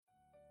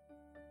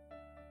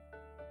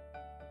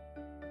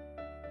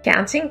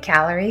Counting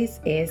calories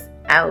is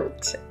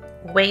out.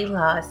 Weight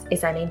loss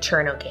is an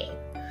internal game,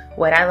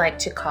 what I like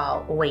to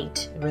call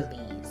weight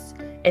release,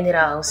 and it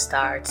all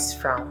starts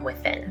from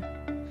within.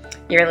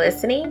 You're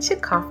listening to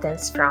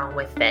Confidence from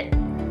Within,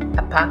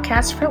 a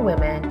podcast for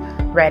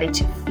women ready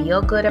to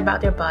feel good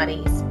about their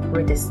bodies,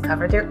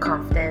 rediscover their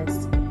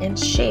confidence, and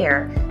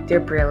share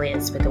their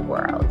brilliance with the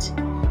world.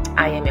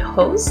 I am your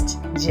host,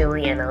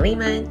 Juliana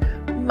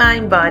Lehman,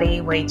 mind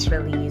body weight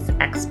release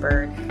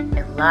expert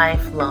and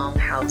lifelong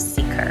health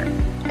seeker.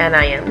 And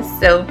I am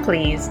so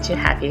pleased to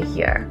have you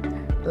here.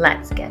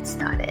 Let's get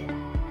started.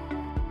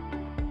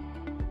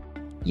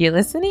 You're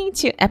listening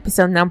to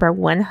episode number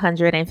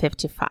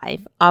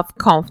 155 of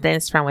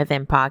Confidence from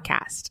Within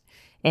podcast.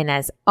 And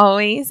as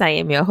always, I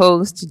am your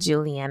host,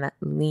 Juliana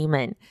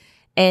Lehman.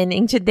 And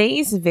in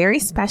today's very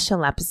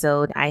special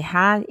episode, I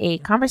had a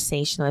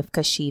conversation with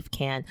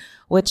Kashif,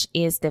 which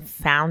is the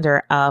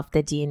founder of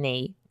the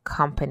DNA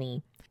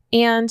company.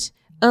 And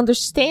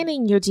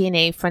understanding your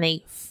DNA from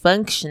a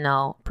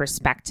functional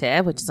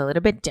perspective, which is a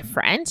little bit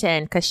different,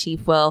 and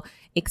Kashif will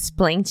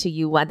explain to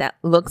you what that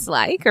looks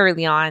like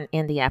early on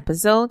in the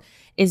episode,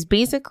 is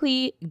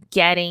basically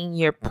getting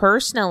your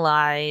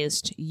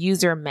personalized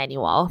user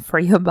manual for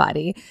your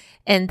body.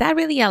 And that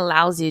really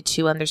allows you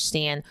to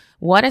understand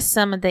what are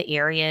some of the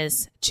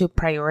areas to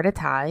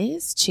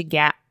prioritize to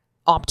get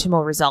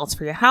optimal results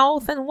for your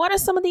health, and what are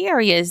some of the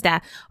areas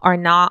that are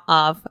not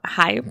of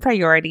high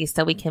priority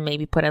so we can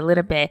maybe put a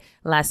little bit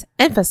less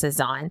emphasis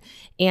on.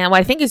 And what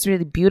I think is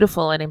really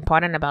beautiful and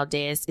important about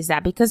this is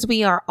that because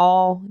we are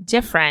all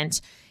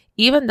different,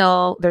 even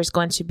though there's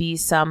going to be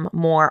some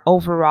more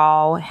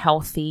overall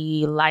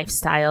healthy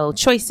lifestyle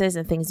choices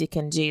and things you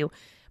can do,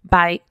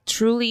 by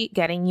truly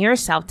getting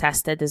yourself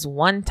tested, this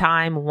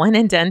one-time,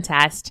 one-and-done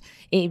test,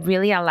 it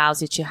really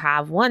allows you to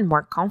have,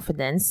 more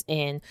confidence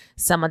in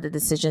some of the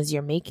decisions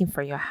you're making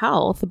for your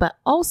health. But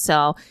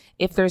also,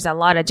 if there's a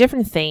lot of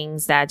different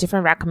things,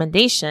 different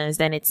recommendations,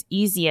 then it's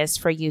easiest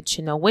for you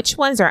to know which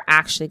ones are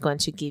actually going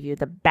to give you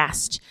the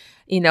best,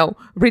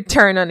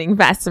 return on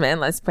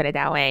investment, let's put it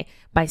that way,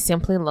 by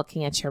simply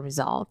looking at your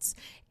results.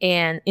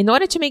 And in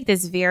order to make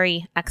this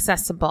very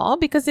accessible,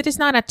 because it is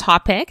not a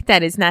topic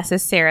that is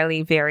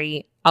necessarily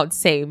very, I would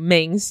say,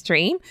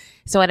 mainstream.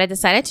 So what I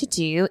decided to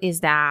do is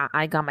that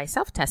I got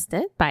myself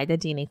tested by the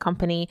DNA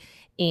company,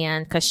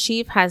 and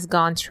Kashif has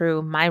gone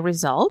through my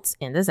results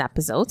in this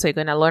episode. So you're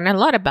going to learn a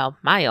lot about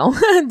my own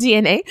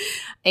DNA.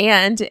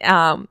 And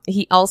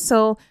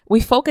we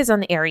focus on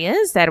the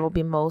areas that will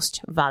be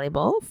most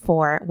valuable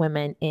for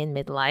women in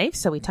midlife.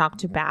 So we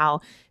talked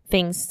about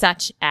things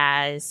such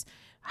as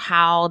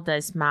how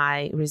does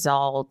my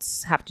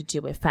results have to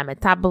do with fat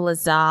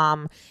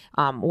metabolism?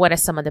 What are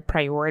some of the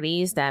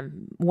priorities that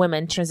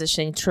women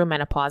transitioning through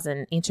menopause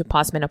and into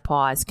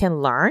postmenopause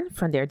can learn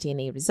from their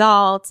DNA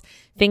results?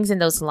 Things in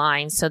those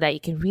lines so that you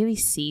can really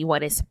see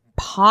what is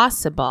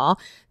possible,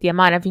 the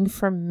amount of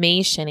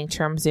information in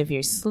terms of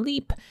your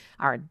sleep,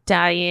 our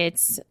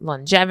diets,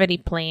 longevity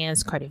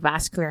plans,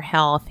 cardiovascular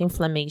health,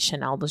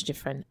 inflammation, all those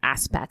different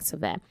aspects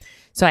of it.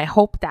 So I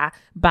hope that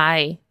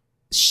by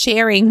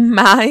sharing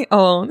my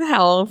own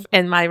health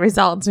and my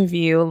results with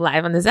you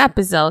live on this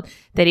episode,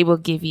 that it will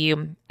give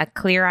you a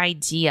clear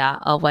idea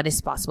of what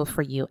is possible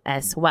for you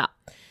as well.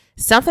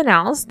 Something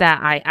else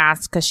that I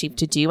asked Kashif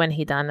to do, and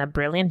he done a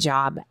brilliant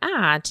job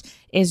at,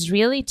 is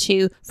really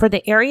for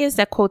the areas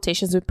that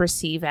quotations would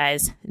perceive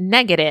as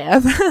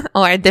negative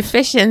or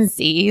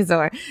deficiencies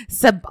or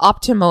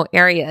suboptimal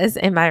areas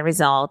in my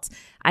results,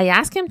 I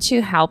asked him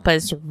to help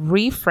us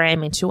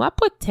reframe into what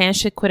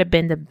potentially could have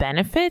been the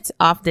benefits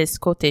of this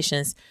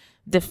quotations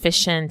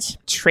deficient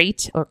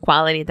trait or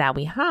quality that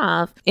we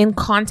have in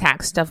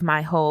context of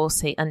my whole,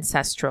 say,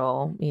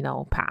 ancestral,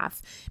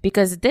 path.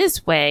 Because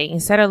this way,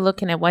 instead of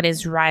looking at what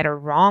is right or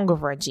wrong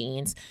of our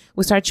genes,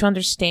 we start to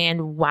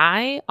understand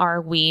why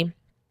are we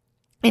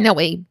in a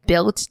way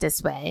built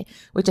this way,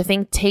 which I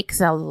think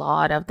takes a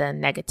lot of the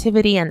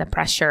negativity and the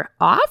pressure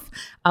off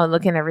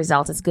looking at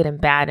results as good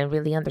and bad, and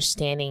really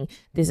understanding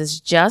this is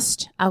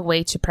just a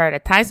way to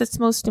prioritize what's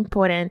most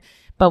important,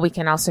 but we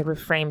can also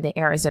reframe the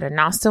areas that are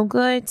not so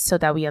good so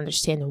that we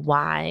understand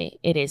why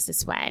it is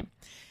this way.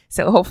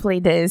 So hopefully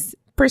this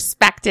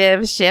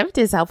perspective shift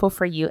is helpful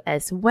for you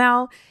as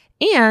well.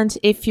 And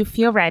if you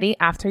feel ready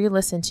after you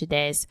listen to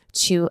this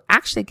to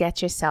actually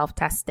get yourself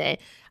tested,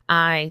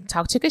 I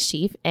talked to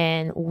Kashif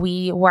and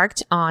we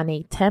worked on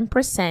a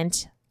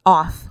 10%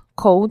 off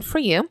code for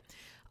you.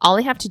 All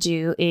you have to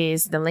do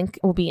is, the link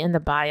will be in the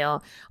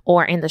bio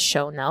or in the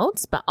show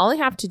notes, but all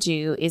you have to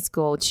do is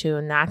go to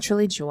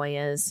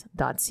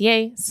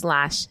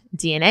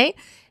naturallyjoyous.ca/DNA,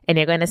 and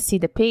you're going to see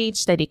the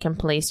page that you can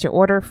place your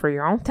order for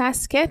your own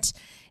test kit.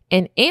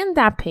 And in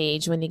that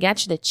page, when you get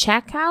to the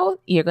checkout,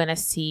 you're going to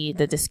see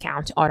the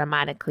discount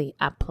automatically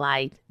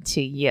applied to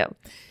you.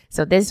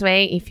 So this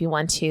way, if you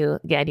want to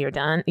get your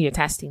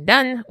testing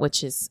done,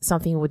 which is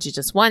something you would do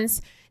just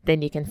once,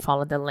 then you can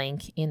follow the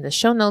link in the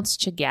show notes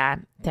to get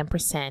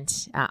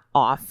 10%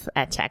 off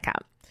at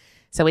checkout.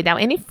 So without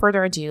any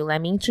further ado,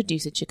 let me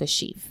introduce you to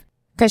Kashif.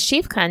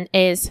 Kashif Khan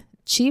is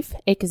Chief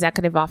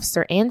Executive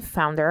Officer and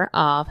founder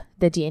of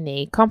the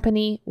DNA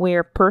Company,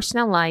 where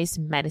personalized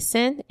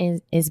medicine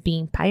is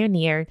being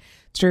pioneered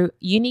through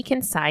unique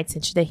insights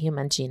into the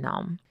human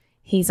genome.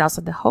 He's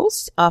also the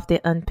host of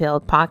the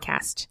Unpilled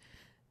podcast.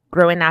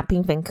 Growing up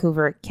in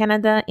Vancouver,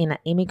 Canada, in an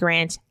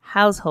immigrant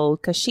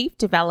household, Kashif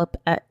developed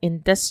an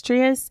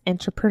industrious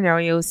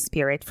entrepreneurial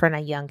spirit from a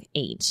young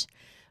age.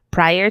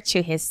 Prior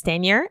to his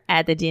tenure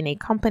at the DNA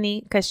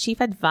Company,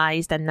 Kashif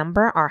advised a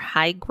number of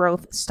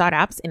high-growth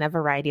startups in a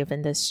variety of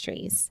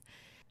industries.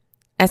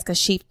 As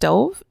Kashif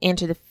dove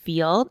into the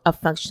field of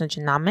functional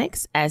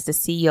genomics as the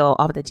CEO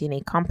of the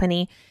DNA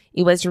Company,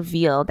 it was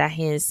revealed that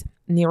his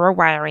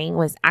neurowiring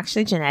was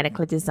actually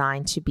genetically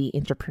designed to be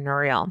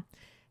entrepreneurial.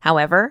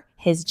 However,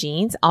 his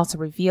genes also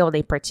revealed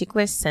a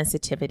particular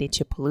sensitivity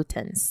to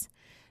pollutants.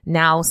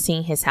 Now,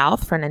 seeing his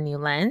health from a new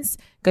lens,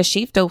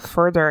 Kashif dove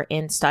further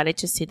and started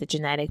to see the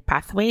genetic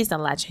pathways that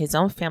led to his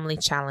own family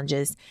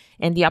challenges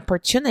and the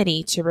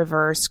opportunity to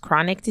reverse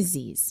chronic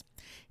disease.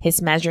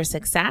 His measure of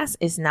success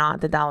is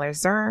not the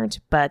dollars earned,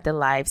 but the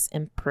lives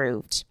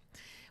improved.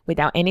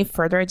 Without any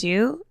further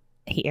ado,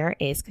 here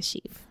is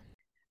Kashif.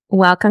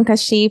 Welcome,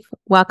 Kashif.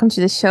 Welcome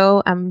to the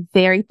show. I'm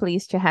very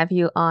pleased to have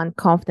you on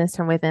Confidence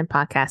from Within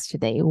podcast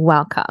today.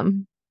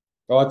 Welcome.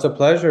 Oh, it's a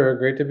pleasure.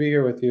 Great to be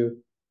here with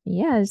you.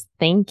 Yes,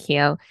 thank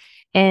you.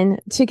 And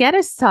to get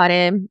us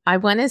started, I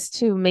want us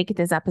to make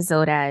this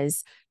episode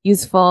as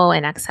useful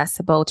and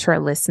accessible to our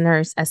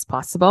listeners as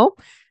possible.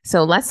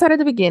 So let's start at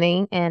the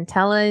beginning and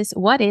tell us,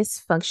 what is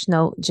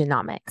functional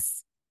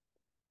genomics?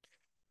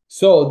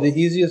 So the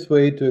easiest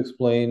way to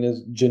explain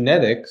is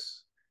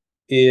genetics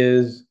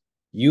is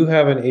you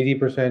have an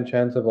 80%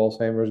 chance of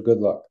Alzheimer's, good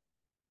luck,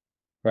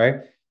 right?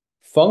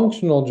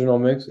 Functional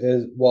genomics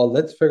is, well,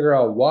 let's figure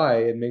out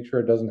why and make sure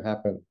it doesn't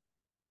happen.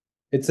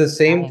 It's the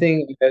same Right.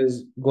 thing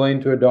as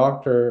going to a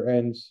doctor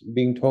and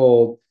being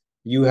told,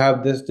 you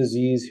have this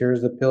disease,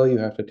 here's the pill you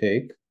have to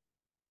take,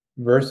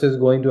 versus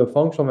going to a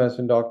functional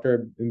medicine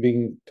doctor and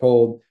being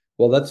told,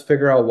 well, let's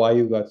figure out why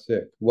you got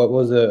sick. What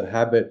was the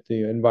habit,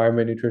 the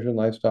environment, nutrition,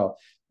 lifestyle?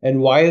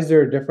 And why is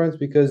there a difference?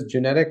 Because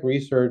genetic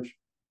research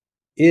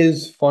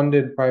is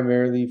funded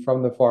primarily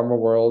from the pharma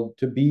world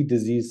to be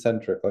disease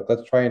centric. Like,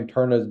 let's try and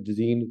turn a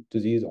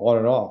disease on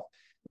and off.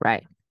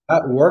 Right.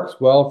 That works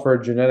well for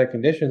genetic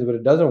conditions, but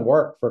it doesn't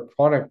work for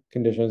chronic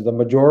conditions. The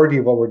majority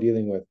of what we're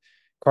dealing with,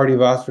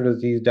 cardiovascular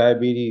disease,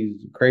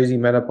 diabetes, crazy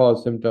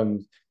menopause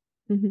symptoms,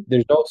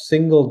 there's no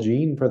single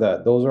gene for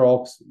that. Those are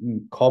all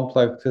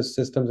complex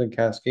systems and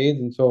cascades.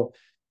 And so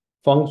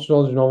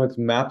functional genomics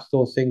maps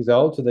those things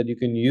out so that you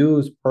can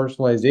use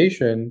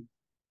personalization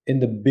in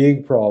the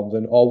big problems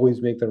and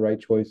always make the right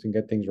choice and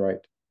get things right.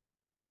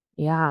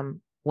 Yeah,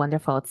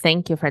 wonderful.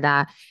 Thank you for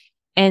that.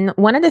 And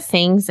one of the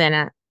things,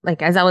 and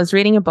like as I was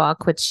reading a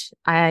book, which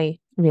I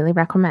really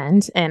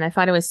recommend, and I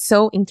thought it was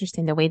so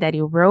interesting the way that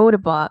you wrote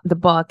about the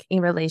book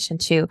in relation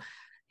to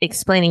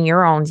explaining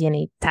your own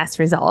DNA test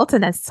results.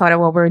 And that's sort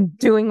of what we're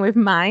doing with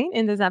mine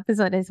in this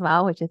episode as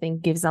well, which I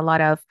think gives a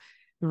lot of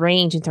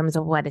range in terms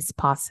of what is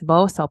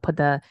possible. So I'll put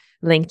the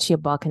link to your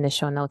book in the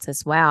show notes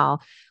as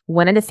well.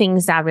 One of the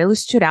things that really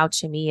stood out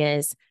to me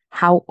is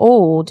how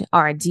old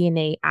our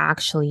DNA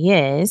actually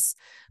is,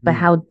 but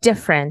how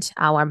different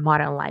our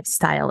modern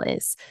lifestyle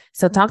is.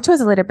 So talk to us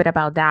a little bit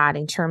about that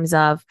in terms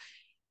of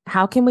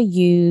how can we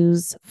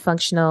use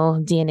functional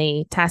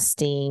DNA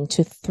testing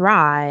to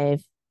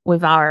thrive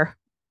with our,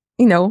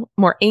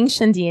 more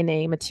ancient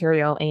DNA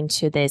material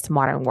into this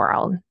modern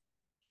world?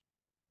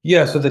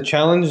 Yeah, so the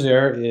challenge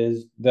there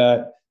is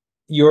that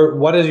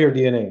what is your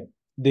DNA?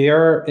 They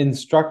are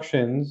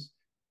instructions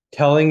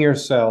telling your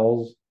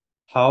cells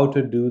how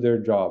to do their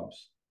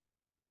jobs.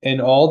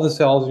 And all the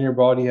cells in your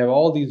body have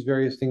all these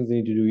various things they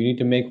need to do. You need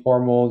to make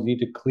hormones, you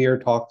need to clear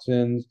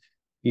toxins,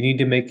 you need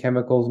to make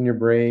chemicals in your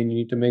brain, you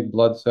need to make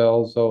blood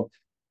cells. So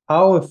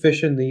how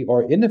efficiently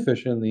or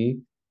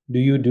inefficiently do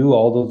you do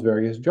all those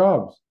various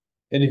jobs?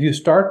 And if you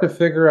start to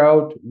figure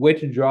out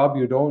which job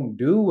you don't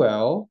do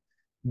well,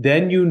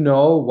 then you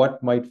know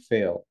what might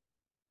fail.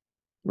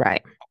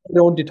 Right. I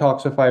don't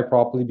detoxify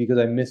properly because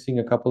I'm missing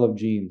a couple of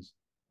genes.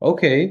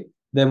 Okay,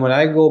 then when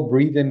I go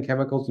breathe in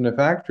chemicals in a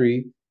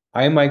factory,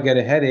 I might get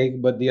a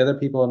headache, but the other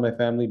people in my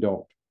family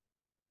don't.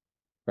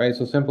 Right?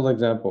 So simple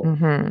example.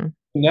 Mm-hmm.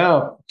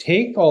 Now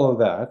take all of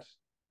that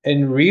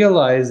and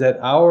realize that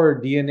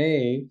our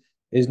DNA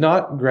is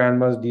not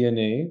grandma's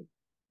DNA.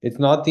 It's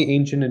not the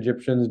ancient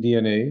Egyptians'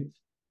 DNA.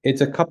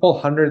 It's a couple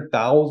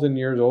 100,000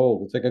 years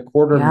old. It's like a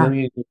quarter Yeah.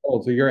 million years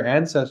old. So your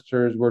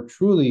ancestors were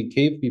truly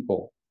cave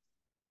people.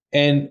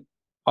 And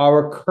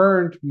our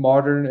current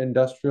modern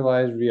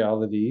industrialized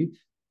reality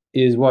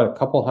is what, a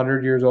couple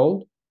 100 years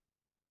old?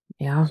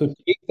 Yeah. So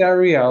take that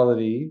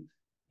reality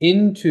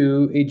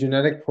into a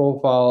genetic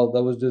profile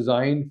that was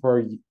designed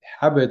for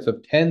habits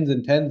of tens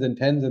and tens and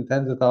tens and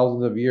tens of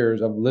thousands of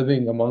years of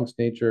living amongst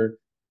nature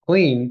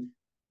clean.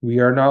 We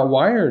are not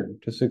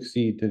wired to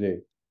succeed today,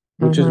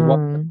 which is why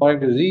Mm-hmm.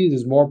 chronic disease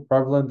is more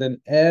prevalent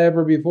than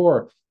ever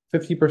before.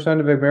 50%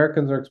 of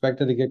Americans are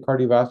expected to get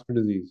cardiovascular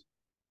disease.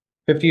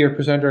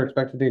 50% are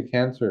expected to get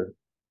cancer.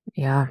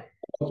 Yeah.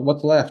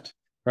 what's left,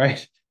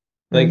 right?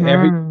 Like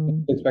every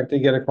Mm-hmm. expect to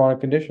get a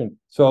chronic condition.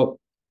 So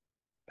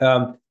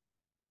um,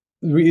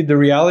 the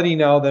reality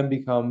now then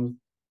becomes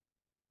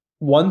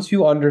once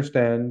you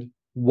understand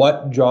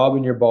what job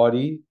in your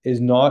body is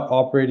not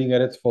operating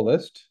at its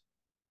fullest,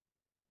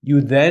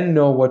 you then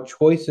know what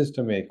choices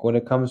to make when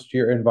it comes to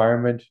your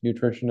environment,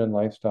 nutrition, and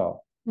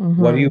lifestyle.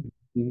 What are you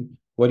Mm-hmm. eating?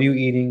 What are you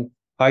eating?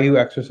 How are you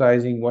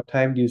exercising? What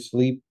time do you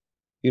sleep?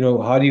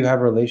 How do you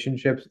have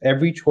relationships?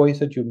 Every choice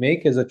that you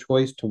make is a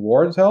choice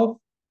towards health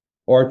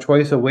or a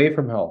choice away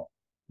from health.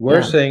 We're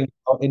Yeah. saying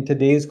in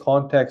today's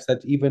context,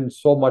 that's even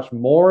so much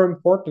more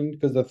important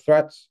because the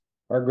threats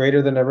are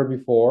greater than ever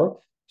before.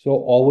 So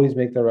always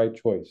make the right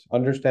choice.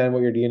 Understand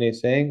what your DNA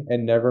is saying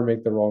and never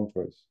make the wrong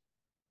choice.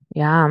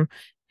 Yeah.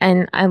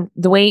 And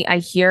the way I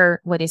hear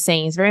what he's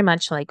saying is very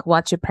much like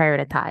what to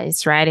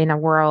prioritize, right? In a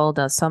world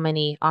of so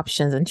many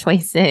options and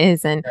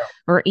choices, and Yeah.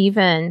 or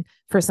even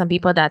for some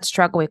people that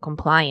struggle with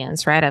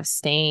compliance, right? Of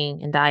staying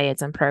in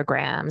diets and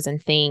programs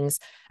and things.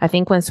 I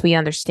think once we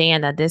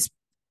understand that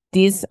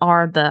these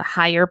are the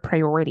higher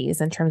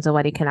priorities in terms of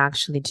what you can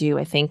actually do,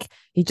 I think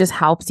it just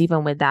helps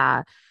even with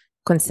that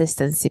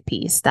consistency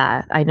piece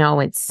that I know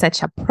it's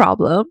such a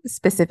problem,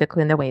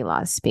 specifically in the weight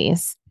loss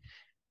space.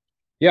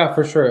 Yeah,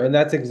 for sure. And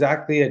that's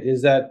exactly it,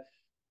 is that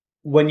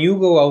when you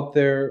go out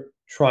there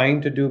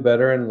trying to do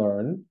better and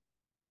learn,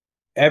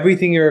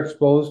 everything you're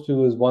exposed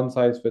to is one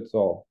size fits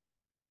all.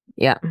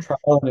 Yeah.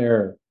 Trial and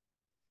error.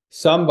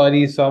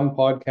 Somebody, some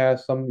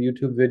podcast, some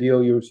YouTube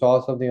video, you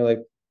saw something like,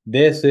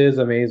 this is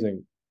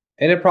amazing.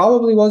 And it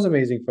probably was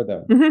amazing for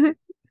them.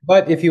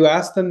 But if you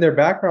ask them their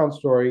background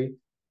story,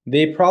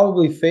 they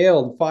probably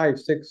failed 5,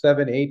 6,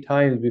 7, 8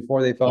 times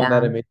before they found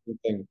that Yeah. amazing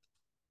thing.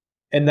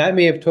 And that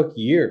may have took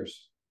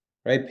years,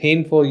 right?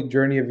 Painful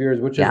journey of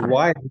years, which is Yeah.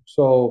 why I'm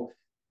so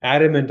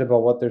adamant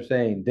about what they're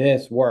saying.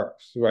 This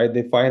works, right?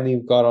 They finally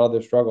got out of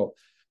their struggle.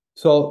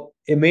 So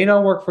it may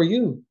not work for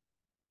you,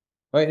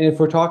 right? And if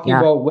we're talking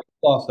Yeah. about weight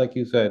loss, like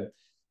you said,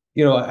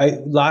 I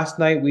last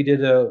night we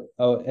did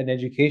an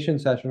education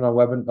session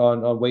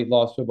on weight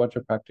loss to a bunch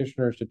of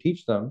practitioners to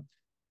teach them.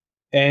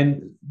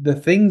 And the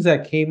things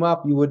that came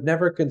up you would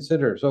never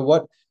consider. So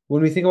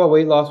when we think about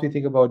weight loss, we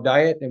think about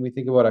diet and we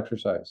think about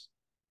exercise.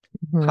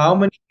 How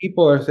Mhm. many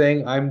people are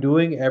saying, I'm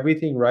doing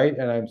everything right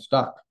and I'm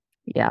stuck?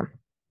 Yeah.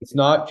 It's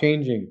not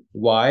changing.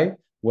 Why?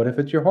 What if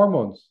it's your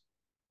hormones?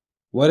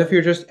 What if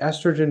you're just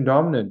estrogen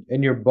dominant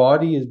and your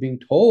body is being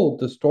told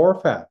to store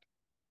fat?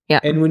 Yeah.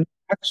 And when you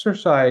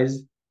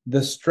exercise,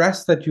 the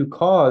stress that you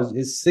cause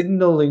is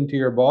signaling to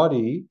your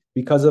body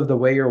because of the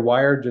way you're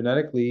wired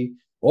genetically.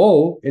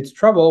 Oh, it's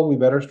trouble. We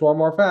better store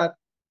more fat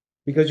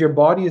because your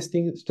body is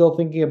still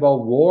thinking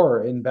about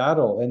war and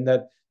battle, and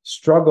that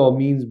struggle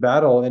means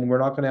battle, and we're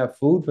not going to have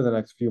food for the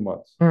next few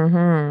months.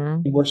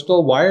 Hmm. We're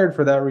still wired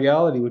for that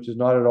reality, which is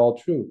not at all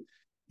true.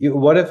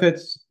 What if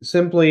it's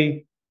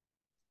simply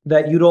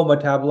that you don't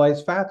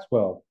metabolize fats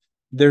well?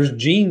 There's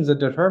genes that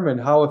determine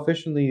how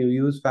efficiently you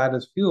use fat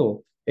as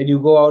fuel, and you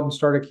go out and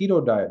start a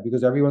keto diet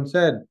because everyone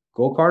said,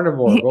 go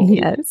carnivore, go keto.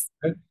 Yes.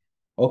 Right?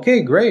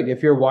 Okay, great.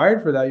 If you're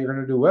wired for that, you're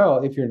going to do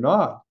well. If you're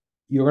not,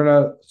 you're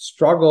going to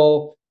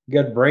struggle,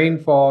 get brain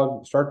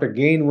fog, start to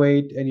gain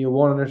weight, and you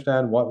won't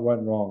understand what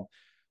went wrong.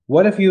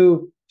 What if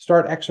you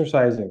start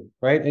exercising,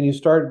 right? And you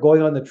start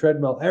going on the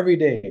treadmill every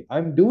day?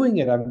 I'm doing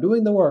it. I'm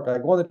doing the work. I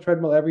go on the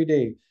treadmill every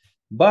day.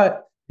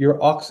 But your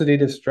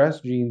oxidative stress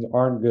genes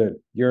aren't good.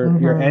 Your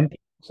Hmm.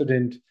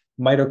 antioxidant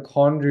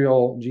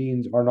mitochondrial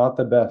genes are not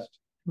the best.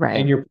 Right.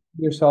 And you're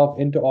putting yourself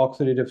into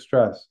oxidative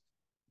stress,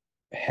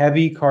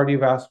 heavy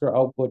cardiovascular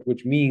output,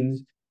 which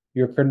means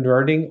you're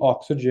converting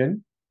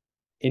oxygen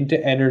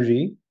into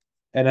energy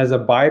and as a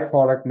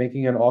byproduct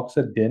making an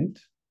oxidant,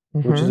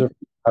 which is Hmm. a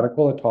free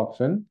radical, a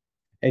toxin,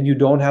 and you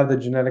don't have the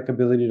genetic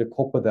ability to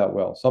cope with that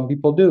well. Some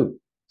people do,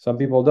 some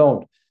people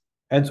don't.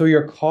 And so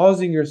you're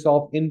causing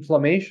yourself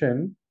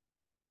inflammation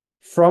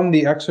from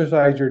the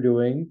exercise you're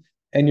doing,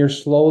 and you're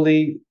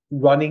slowly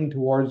running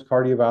towards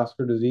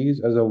cardiovascular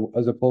disease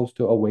as opposed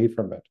to away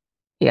from it.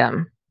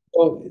 Yeah.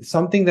 So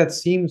something that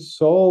seems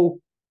so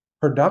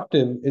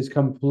productive is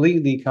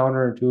completely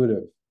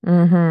counterintuitive.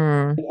 Hmm.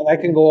 And I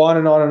can go on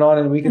and on and on,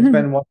 and we can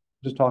spend one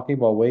just talking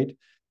about weight,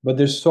 but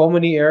there's so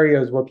many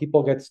areas where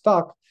people get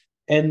stuck,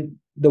 and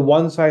the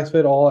one size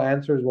fit all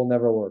answers will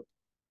never work.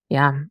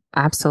 Yeah,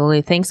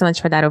 absolutely. Thanks so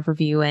much for that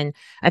overview. And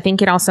I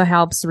think it also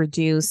helps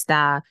reduce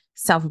the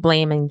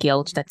self-blame and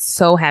guilt that's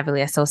so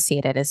heavily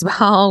associated as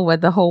well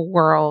with the whole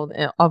world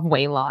of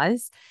weight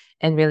loss,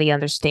 and really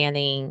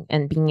understanding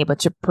and being able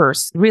to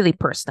really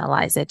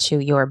personalize it to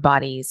your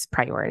body's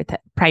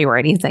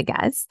priorities, I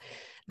guess.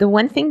 The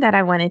one thing that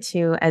I wanted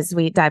to, as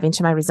we dive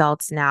into my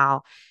results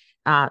now,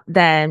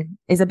 that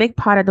is a big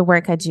part of the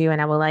work I do.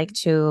 And I would like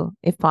to,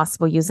 if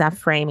possible, use that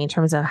frame in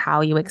terms of how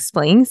you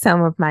explain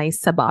some of my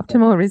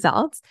suboptimal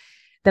results.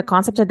 The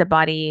concept of the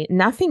body,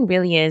 nothing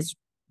really is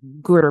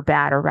good or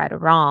bad or right or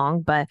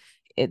wrong, but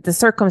the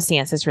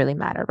circumstances really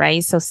matter,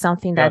 right? So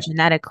something Yeah. that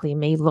genetically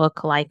may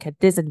look like a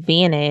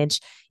disadvantage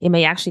it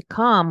may actually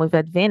come with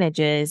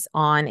advantages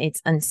on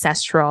its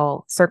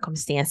ancestral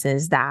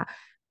circumstances that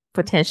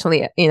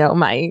potentially,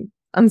 my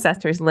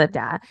ancestors lived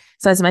at.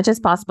 So as much as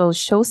possible,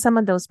 show some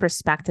of those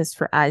perspectives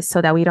for us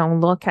so that we don't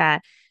look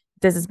at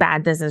this is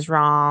bad, this is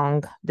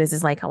wrong, this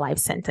is like a life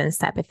sentence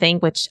type of thing,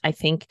 which I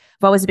think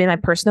have always been my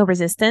personal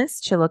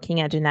resistance to looking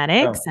at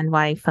genetics Yeah. and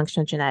why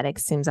functional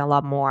genetics seems a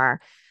lot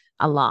more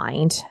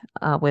aligned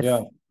with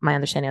Yeah. my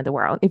understanding of the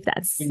world, if You're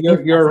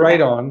that's you're okay.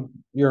 right on.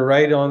 You're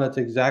right on. That's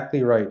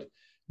exactly right.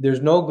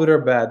 There's no good or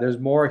bad. There's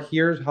more,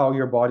 here's how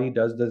your body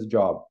does this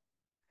job.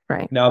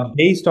 Right. Now,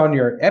 based on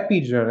your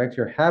epigenetics,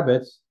 your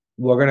habits,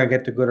 we're gonna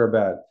get to good or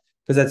bad.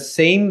 Because that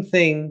same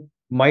thing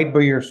might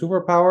be your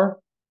superpower,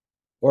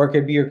 or it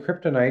could be your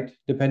kryptonite,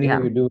 depending what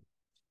Yeah. you're doing.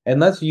 And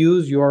let's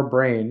use your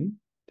brain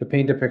to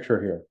paint a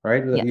picture here,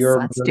 right? Yes,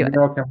 let's Your do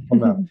neurochemical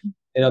map. it.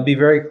 And it'll be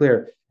very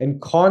clear. And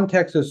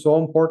context is so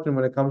important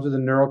when it comes to the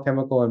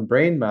neurochemical and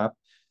brain map,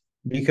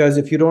 because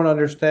if you don't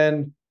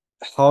understand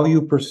how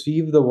you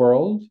perceive the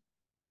world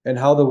and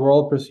how the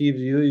world perceives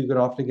you, you can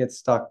often get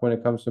stuck when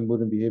it comes to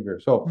mood and behavior.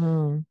 So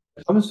Mm,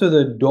 it comes to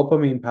the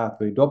dopamine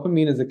pathway.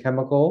 Dopamine is a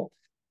chemical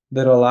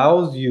that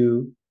allows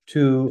you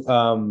to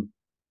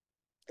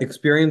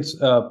experience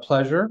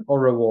pleasure or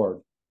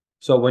reward.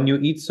 So when you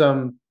eat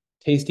some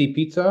tasty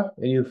pizza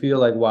and you feel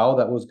like, wow,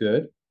 that was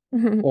good,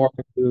 or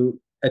you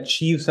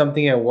achieve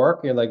something at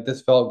work, you're like,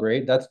 this felt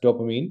great, that's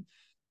dopamine.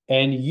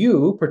 And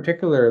you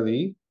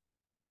particularly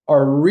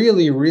are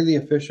really, really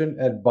efficient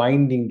at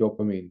binding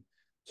dopamine.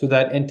 So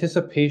that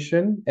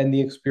anticipation and the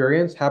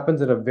experience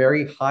happens at a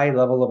very high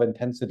level of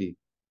intensity.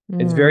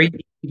 It's very mm,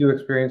 easy to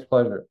experience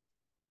pleasure.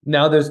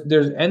 Now there's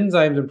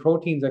enzymes and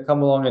proteins that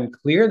come along and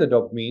clear the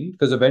dopamine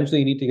because eventually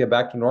you need to get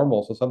back to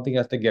normal. So something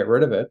has to get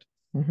rid of it.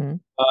 mhm,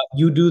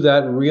 You do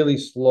that really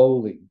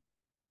slowly.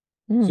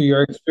 So mm.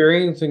 you're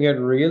experiencing it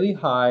really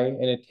high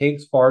and it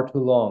takes far too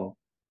long,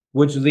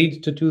 which leads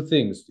to two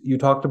things. You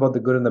talked about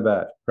the good and the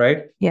bad,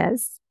 right?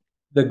 Yes.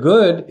 The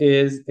good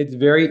is it's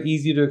very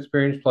easy to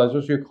experience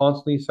pleasure, so you're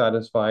constantly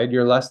satisfied.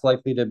 You're less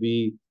likely to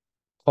be,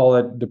 call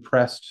it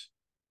depressed,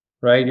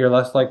 right? You're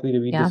less likely to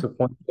be Yeah.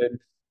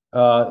 disappointed.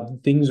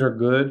 Things are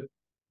good.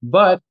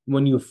 But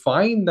when you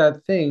find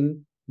that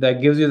thing that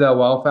gives you that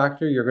wow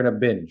factor, you're gonna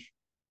binge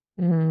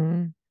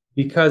Mm,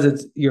 because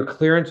it's your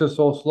clearance is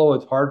so slow,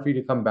 it's hard for you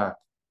to come back.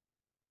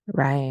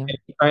 right.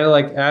 Kind of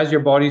like as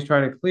your body's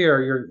trying to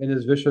clear, you're in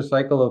this vicious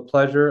cycle of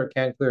pleasure. I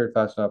can't clear it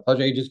fast enough.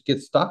 Pleasure, you just get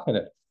stuck in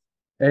it.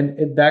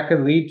 And that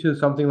could lead to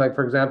something like,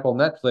 for example,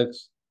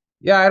 Netflix.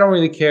 Yeah, I don't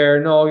really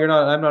care. No, you're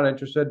not. I'm not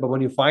interested. But when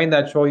you find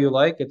that show you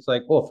like, it's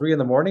like, oh, 3 in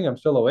the morning, I'm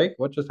still awake.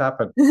 What just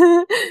happened?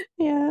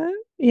 Yeah.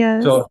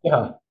 Yes. So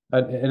yeah,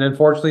 and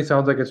unfortunately,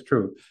 sounds like it's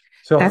true.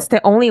 So That's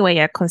the only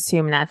way I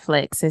consume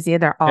Netflix is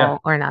either yeah, all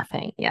or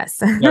nothing. Yes.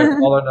 yeah,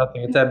 it's all or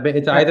nothing. It's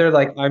Right. either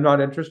like I'm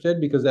not interested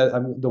because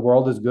the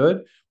world is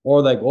good,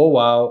 or like, oh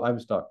wow, I'm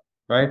stuck.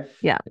 Right.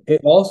 Yeah. It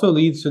also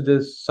leads to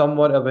this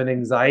somewhat of an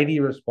anxiety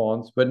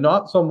response, but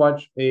not so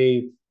much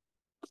a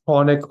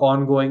chronic,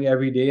 ongoing,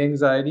 everyday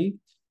anxiety.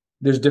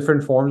 There's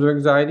different forms of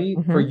anxiety.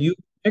 For Hmm. you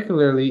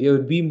particularly, it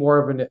would be more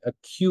of an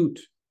acute.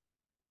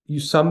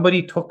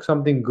 Somebody took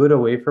something good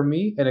away from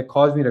me and it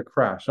caused me to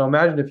crash. So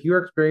imagine if you're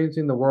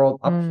experiencing the world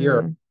up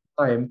here Mm,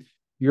 time,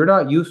 you're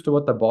not used to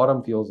what the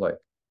bottom feels like.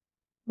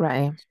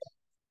 right.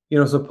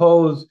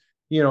 Suppose,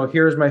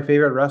 here's my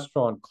favorite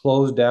restaurant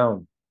closed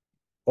down.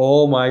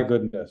 Oh my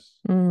goodness.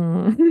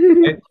 Mm.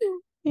 Right?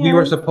 We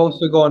were Yes. supposed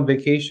to go on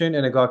vacation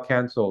and it got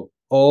canceled.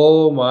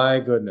 Oh my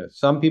goodness.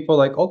 Some people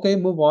like, okay,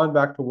 move on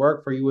back to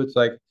work. For you, it's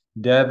like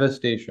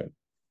devastation.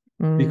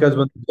 Because Mm,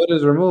 when the foot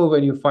is removed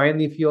and you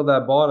finally feel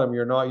that bottom,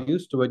 you're not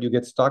used to it, you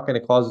get stuck and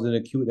it causes an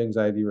acute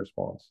anxiety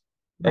response.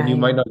 And you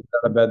might right. not get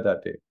out of bed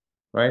that day,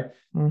 right?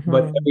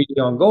 But Hmm. every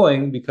day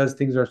ongoing, because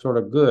things are sort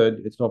of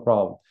good, it's no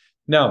problem.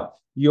 Now,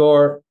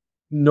 your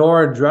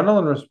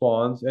noradrenaline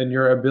response and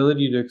your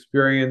ability to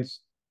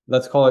experience,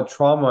 let's call it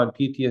trauma and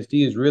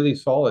PTSD, is really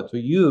solid. So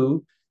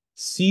you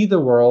see the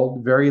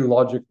world very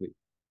logically,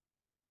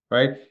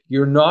 right?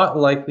 You're not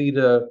likely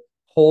to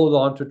hold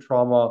on to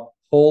trauma,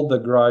 hold the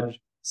grudge.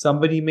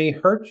 Somebody may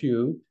hurt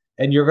you,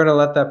 and you're going to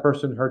let that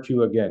person hurt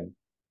you again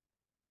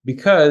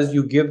because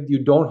you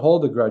don't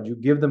hold the grudge. You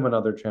give them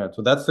another chance.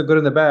 So that's the good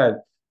and the bad.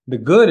 The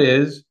good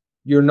is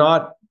you're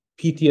not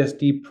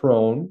PTSD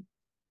prone.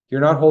 You're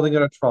not holding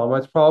on to trauma.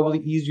 It's probably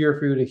easier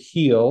for you to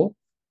heal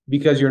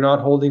because you're not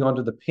holding on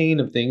to the pain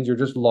of things. You're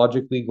just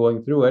logically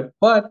going through it.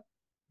 But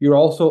you're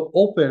also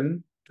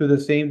open to the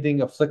same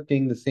thing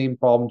afflicting the same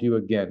problem to you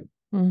again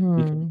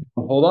because Hmm.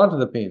 you hold on to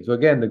the pain. So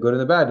again, the good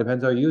and the bad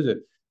depends how you use it.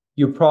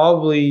 You're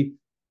probably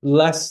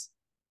less,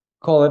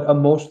 call it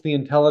emotionally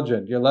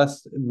intelligent. You're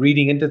less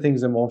reading into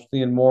things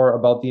emotionally and more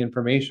about the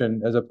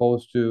information as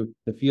opposed to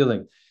the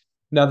feeling.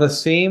 Now, the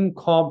same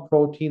comp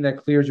protein that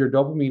clears your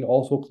dopamine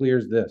also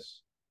clears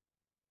this,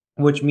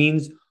 which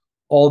means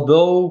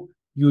although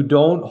you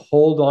don't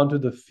hold on to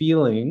the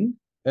feeling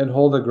and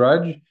hold a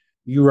grudge,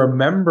 you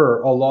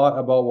remember a lot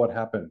about what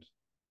happened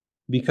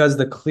because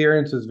the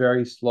clearance is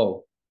very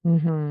slow.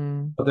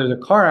 Hmm. If there's a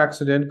car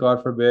accident,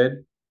 God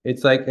forbid,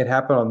 It's like it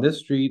happened on this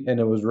street and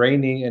it was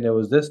raining and it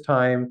was this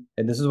time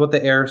and this is what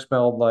the air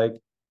smelled like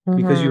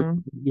because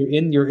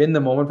Mm-hmm. you're in the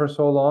moment for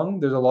so long,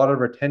 there's a lot of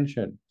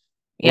retention.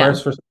 Yeah.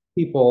 Whereas for some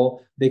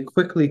people, they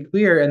quickly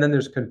clear and then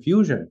there's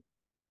confusion.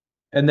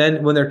 And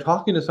then when they're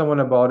talking to someone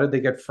about it,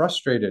 they get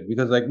frustrated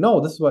because like, no,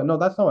 that's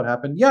not what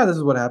happened. Yeah, this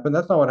is what happened.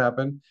 That's not what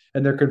happened.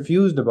 And they're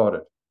confused about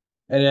it.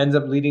 And it ends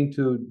up leading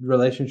to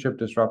relationship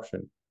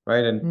disruption,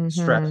 right? And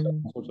stress and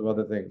Mm-hmm. all sorts of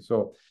other things.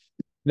 So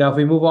now if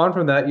we move on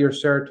from that, your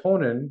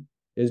serotonin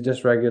is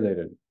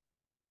dysregulated.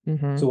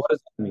 Mm-hmm. So what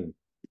does that mean?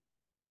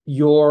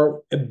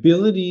 Your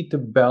ability to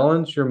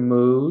balance your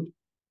mood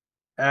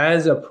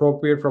as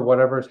appropriate for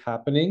whatever is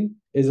happening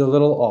is a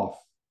little off.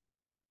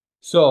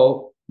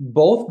 So,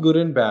 both good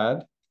and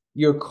bad,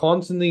 you're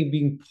constantly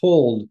being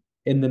pulled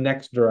in the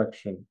next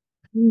direction,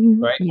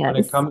 Mm-hmm. right? When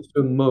it Yes. comes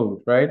to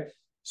mood, right?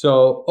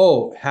 So,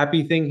 oh,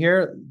 happy thing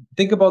here.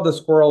 Think about the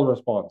squirrel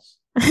response,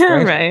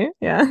 right? Right.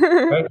 Yeah.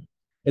 Right?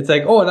 It's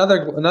like, oh,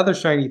 another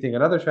shiny thing,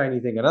 another shiny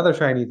thing, another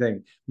shiny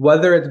thing,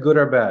 whether it's good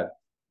or bad,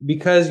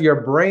 because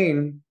your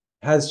brain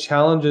has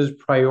challenges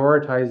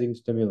prioritizing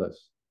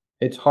stimulus.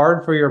 It's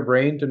hard for your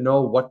brain to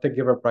know what to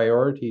give a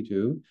priority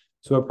to,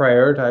 so it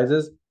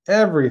prioritizes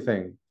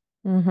everything.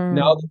 Now,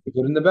 Mm-hmm. the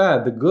good and the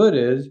bad. The good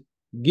is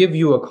give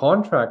you a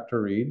contract to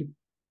read,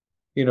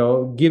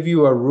 give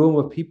you a room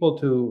of people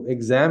to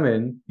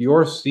examine.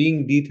 You're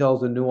seeing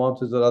details and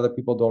nuances that other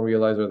people don't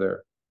realize are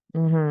there.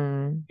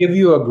 Mm-hmm. Give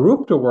you a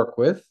group to work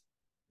with.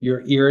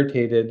 You're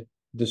irritated,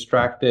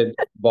 distracted,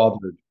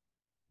 bothered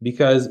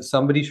because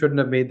somebody shouldn't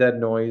have made that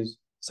noise.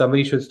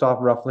 Somebody should stop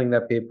ruffling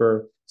that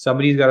paper.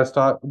 Somebody's got to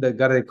stop. They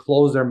got to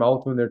close their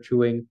mouth when they're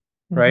chewing,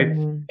 right?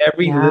 Mm-hmm.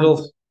 Every Yeah.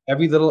 little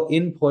every little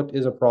input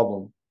is a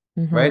problem,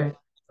 Mm-hmm. right?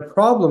 The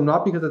problem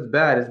not because it's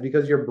bad, is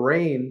because your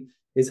brain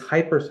is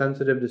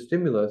hypersensitive to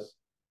stimulus,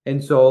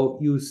 and so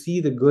you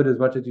see the good as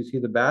much as you see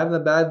the bad. And the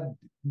bad,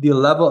 the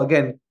level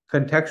again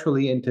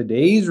contextually in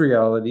today's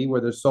reality where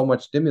there's so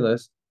much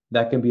stimulus,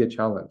 that can be a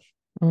challenge,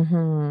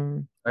 Mm-hmm.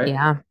 right?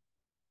 Yeah.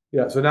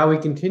 Yeah. So now we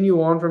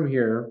continue on from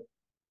here.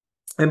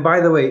 And by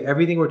the way,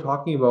 everything we're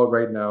talking about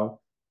right now,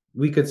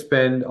 we could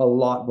spend a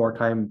lot more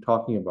time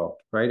talking about,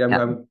 right? Yeah.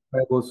 I'm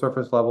trying to go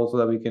surface level so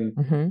that we can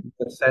Mm-hmm.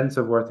 get a sense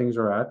of where things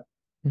are at.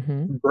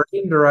 Mm-hmm.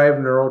 Brain-derived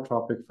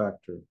neurotrophic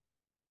factor.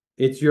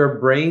 It's your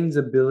brain's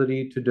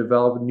ability to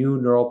develop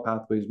new neural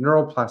pathways,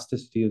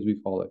 neuroplasticity, as we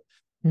call it.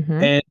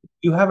 Mm-hmm. And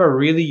you have a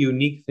really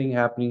unique thing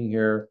happening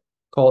here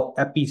called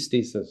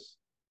epistasis.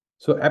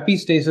 So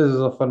epistasis is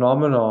a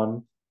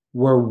phenomenon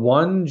where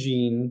one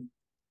gene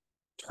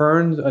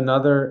turns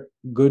another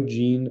good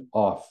gene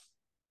off.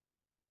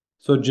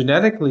 So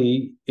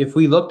genetically, if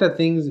we looked at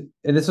things,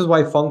 and this is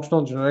why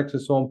functional genetics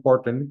is so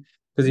important,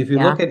 because if you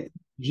Yeah. look at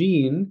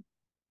gene,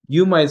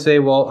 you might say,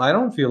 well, I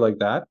don't feel like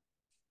that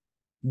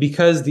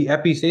because the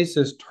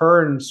epistasis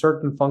turns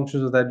certain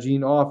functions of that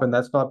gene off, and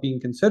that's not being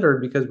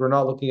considered because we're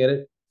not looking at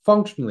it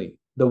functionally,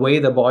 the way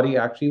the body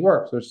actually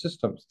works or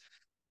systems.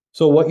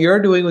 So what you're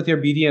doing with your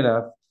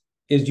BDNF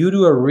is you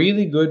do a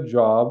really good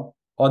job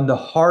on the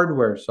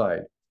hardware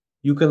side.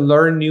 You can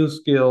learn new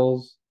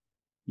skills,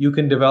 you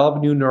can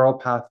develop new neural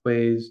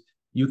pathways,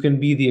 you can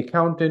be the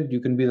accountant, you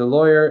can be the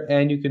lawyer,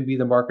 and you can be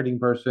the marketing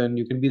person,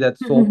 you can be that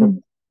sole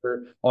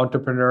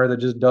entrepreneur that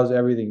just does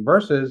everything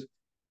versus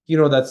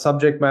that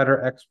subject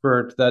matter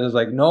expert that is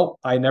like, nope,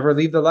 I never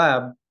leave the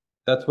lab.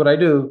 That's what I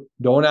do.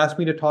 Don't ask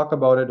me to talk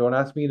about it. Don't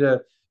ask me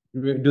to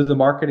do the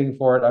marketing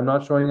for it. I'm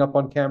not showing up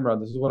on camera.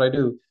 This is what I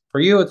do.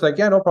 For you, it's like,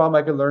 yeah, no problem.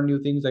 I can learn new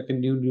things. I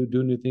can do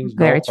new things.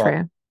 Very No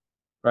problem. true.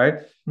 Right.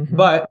 Mm-hmm.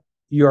 But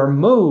your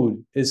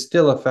mood is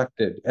still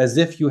affected as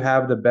if you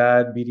have the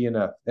bad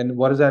BDNF. And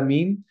what does that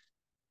mean?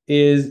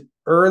 Is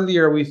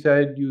earlier we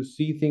said you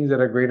see things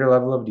at a greater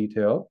level of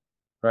detail,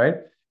 right?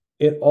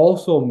 It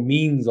also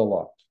means a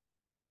lot.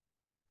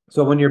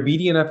 So when your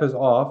BDNF is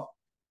off,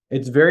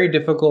 it's very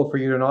difficult for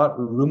you to not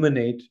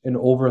ruminate and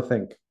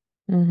overthink,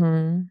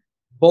 Mm-hmm.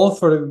 both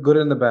for the good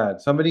and the bad.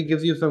 Somebody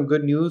gives you some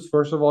good news.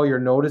 First of all, you're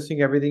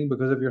noticing everything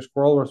because of your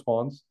squirrel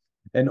response.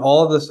 And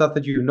all of the stuff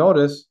that you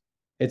notice,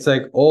 it's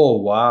like,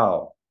 oh,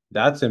 wow,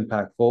 that's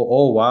impactful.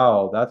 Oh,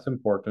 wow, that's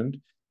important.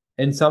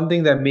 And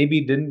something that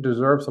maybe didn't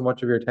deserve so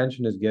much of your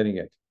attention is getting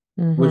it,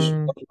 which,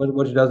 Mm-hmm.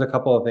 which does a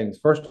couple of things.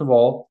 First of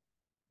all,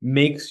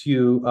 makes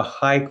you a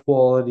high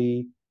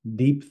quality,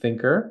 deep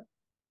thinker,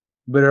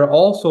 but it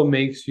also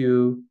makes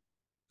you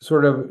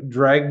sort of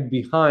dragged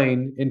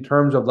behind in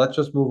terms of let's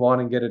just move on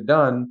and get it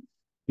done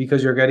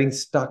because you're getting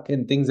stuck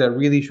in things that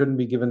really shouldn't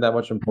be given that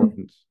much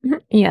importance,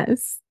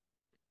 Yes.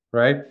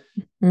 right?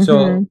 Mm-hmm.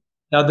 So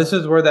now this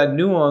is where that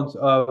nuance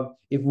of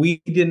if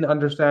we didn't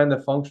understand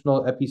the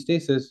functional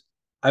epistasis,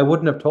 I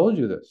wouldn't have told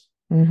you this.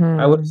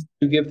 I would Mm-hmm.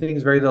 you give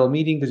things very little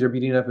meaning because your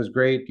BDNF is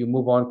great. You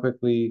move on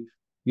quickly.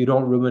 You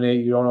don't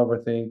ruminate. You don't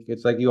overthink.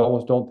 It's like you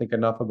almost don't think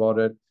enough about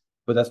it,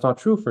 but that's not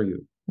true for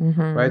you, right?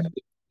 Mm-hmm. So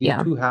these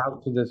Yeah. two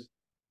halves to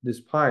this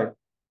pie.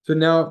 So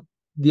now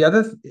the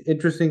other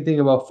interesting thing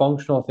about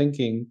functional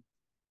thinking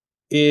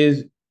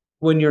is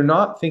when you're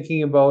not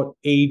thinking about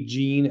a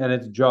gene and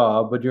its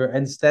job, but you're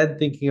instead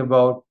thinking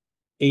about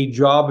a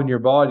job in your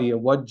body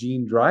and what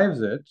gene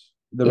drives it,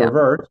 the Yeah.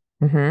 reverse,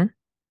 Mm-hmm.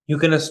 you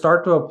can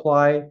start to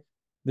apply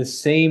the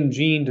same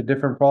gene to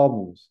different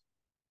problems.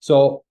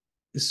 So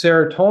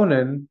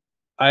serotonin,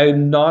 I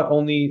not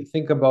only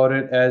think about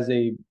it as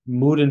a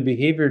mood and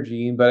behavior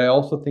gene, but I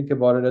also think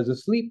about it as a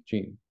sleep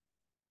gene.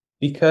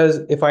 Because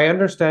if I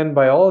understand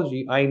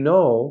biology, I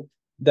know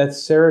that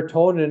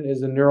serotonin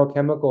is a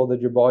neurochemical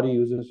that your body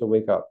uses to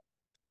wake up.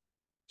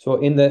 So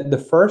in the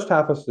first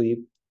half of sleep,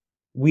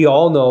 we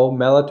all know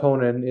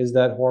melatonin is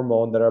that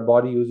hormone that our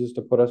body uses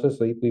to put us to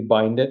sleep. We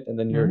bind it, and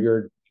then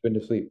you're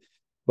into sleep.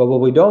 But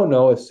what we don't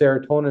know is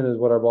serotonin is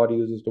what our body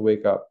uses to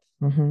wake up.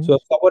 Mm-hmm. So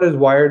if someone is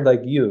wired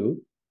like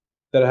you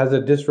that has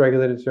a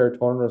dysregulated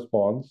serotonin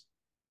response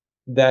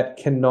that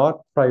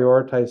cannot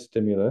prioritize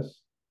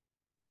stimulus,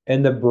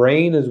 and the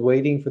brain is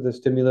waiting for the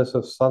stimulus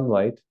of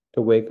sunlight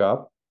to wake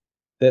up,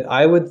 that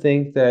I would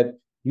think that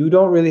you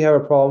don't really have a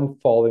problem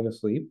falling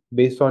asleep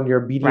based on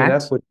your BDNF,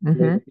 Correct. which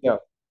Mm-hmm. yeah,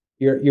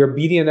 your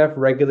BDNF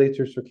regulates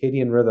your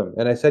circadian rhythm.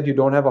 And I said you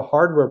don't have a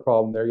hardware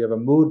problem there, you have a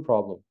mood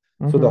problem.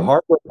 So the Mm-hmm.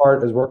 hardware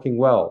part is working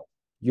well.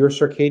 Your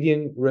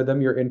circadian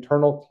rhythm, your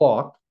internal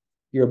clock,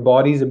 your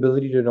body's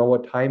ability to know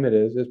what time it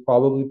is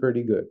probably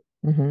pretty good.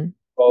 Mm-hmm.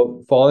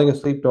 Well, falling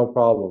asleep, no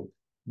problem.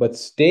 But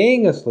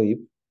staying asleep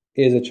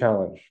is a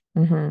challenge.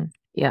 Mm-hmm.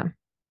 Yeah.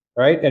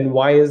 Right? And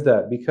why is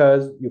that?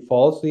 Because you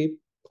fall asleep,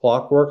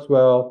 clock works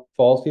well,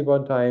 fall asleep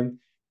on time.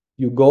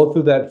 You go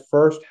through that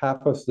first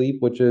half of sleep,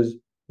 which is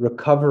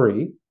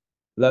recovery.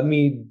 Let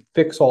me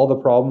fix all the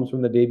problems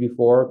from the day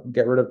before,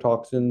 get rid of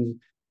toxins,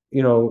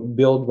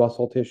 build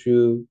muscle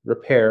tissue,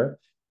 repair.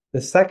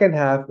 The second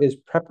half is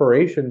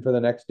preparation for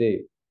the next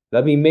day.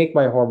 Let me make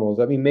my hormones,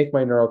 let me make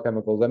my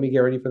neurochemicals, let me get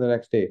ready for the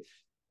next day.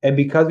 And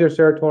because your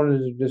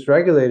serotonin is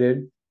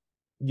dysregulated,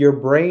 your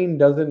brain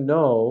doesn't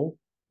know,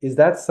 is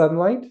that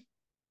sunlight?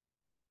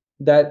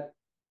 That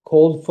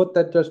cold foot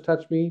that just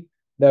touched me,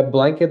 that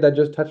blanket that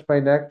just touched my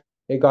neck,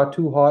 it got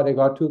too hot, it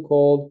got too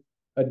cold,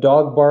 a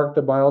dog barked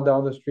a mile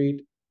down the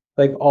street.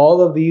 Like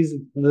all of these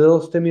little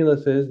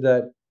stimuluses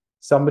that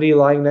somebody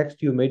lying next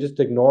to you may just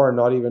ignore and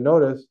not even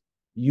notice,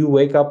 you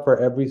wake up for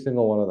every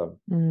single one of them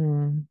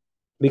Mm.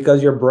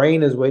 because your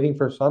brain is waiting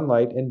for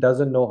sunlight and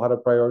doesn't know how to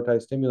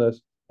prioritize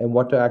stimulus and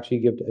what to actually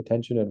give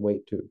attention and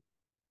weight to.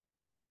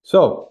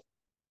 So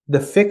the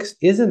fix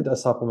isn't a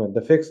supplement.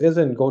 The fix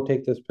isn't go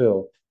take this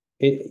pill.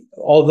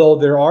 Although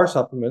there are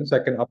supplements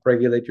that can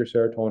upregulate your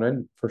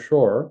serotonin for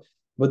sure,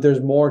 but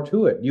there's more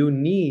to it. You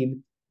need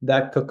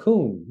that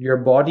cocoon. Your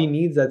body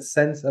needs that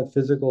sense of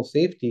physical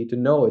safety to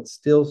know it's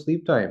still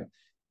sleep time,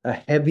 a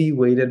heavy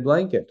weighted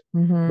blanket.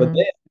 But Mm-hmm.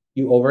 then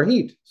you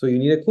overheat, so you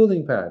need a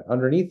cooling pad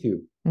underneath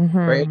you,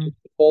 right? Mm-hmm. It's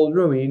a cold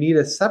room, and you need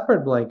a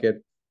separate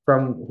blanket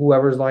from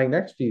whoever's lying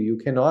next to you. You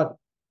cannot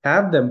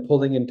have them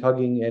pulling and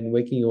tugging and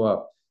waking you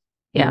up.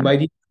 You Yeah.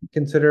 might even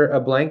consider a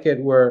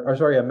blanket where, or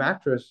sorry, a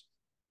mattress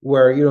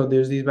where,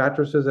 there's these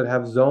mattresses that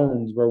have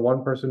zones where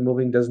one person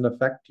moving doesn't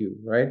affect you,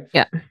 right?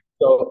 Yeah.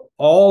 So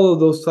all of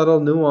those subtle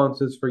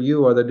nuances for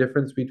you are the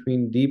difference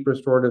between deep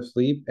restorative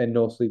sleep and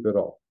no sleep at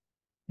all.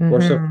 Or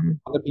so for Mm-hmm.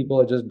 other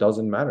people, it just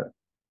doesn't matter.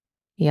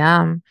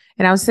 Yeah.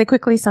 And I'll say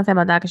quickly something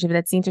about that, Kashif,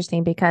 that's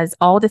interesting because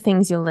all the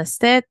things you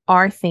listed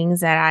are things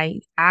that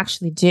I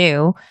actually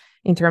do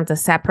in terms of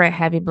separate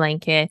heavy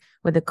blanket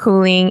with the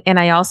cooling. And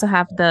I also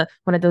have the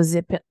one of those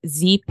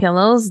Z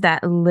pillows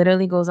that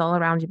literally goes all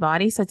around your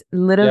body. So it's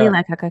literally Yeah,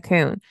 like a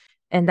cocoon.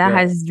 And that yeah,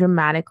 has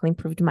dramatically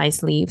improved my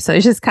sleep. So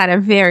it's just kind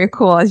of very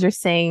cool as you're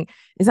saying.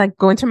 It's like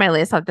going through my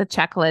list of the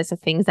checklist of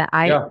things that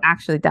I yeah.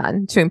 actually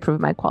done to improve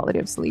my quality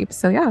of sleep.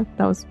 So yeah,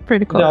 that was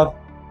pretty cool. Now,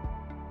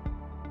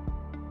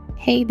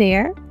 Hey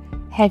there.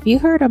 Have you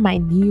heard of my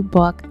new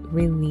book,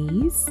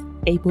 Release?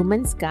 A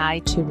Woman's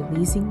Guide to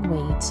Releasing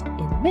Weight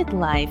in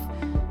Midlife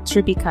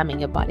through Becoming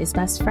Your Body's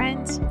Best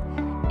Friend?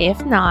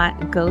 If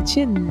not, go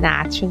to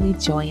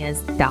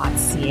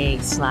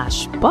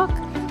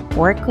naturallyjoyous.ca/book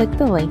or click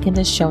the link in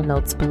the show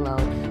notes below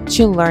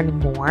to learn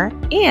more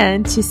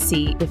and to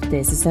see if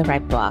this is the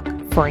right book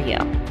for you.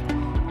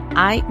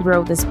 I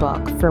wrote this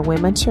book for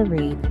women to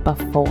read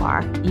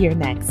before your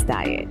next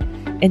diet.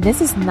 And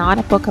this is not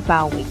a book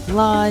about weight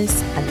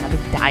loss, another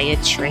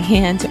diet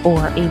trend,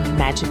 or a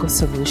magical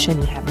solution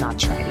you have not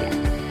tried yet.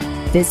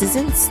 This is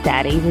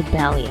instead a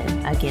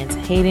rebellion against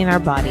hating our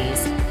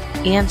bodies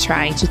and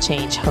trying to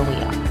change who we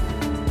are.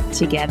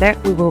 Together,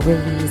 we will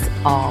release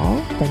all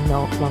that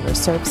no longer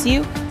serves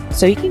you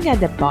so you can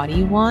get the body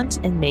you want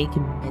and make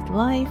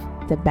midlife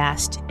the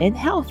best and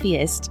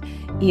healthiest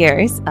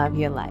years of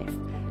your life.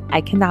 I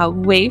cannot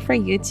wait for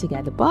you to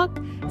get the book,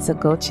 so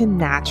go to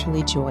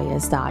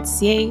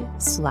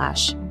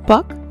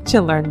naturallyjoyous.ca/book to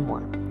learn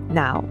more.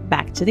 Now,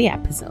 back to the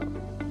episode.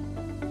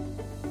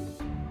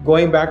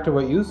 going back to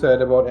what you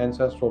said about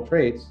ancestral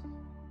traits,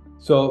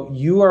 so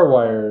you are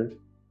wired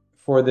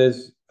for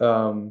this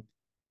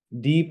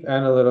deep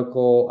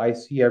analytical, I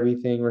see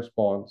everything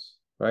response,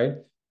 right?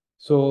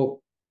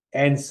 So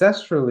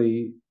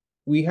ancestrally,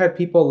 we had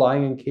people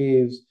lying in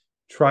caves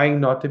trying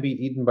not to be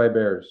eaten by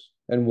bears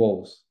and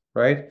wolves,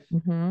 right?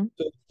 Mm-hmm.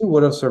 So you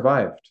would have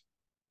survived.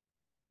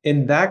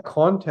 In that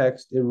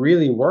context, it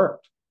really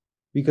worked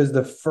because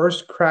the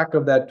first crack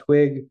of that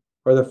twig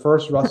or the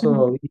first rustle of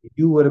a leaf,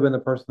 you would have been the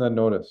person that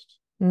noticed.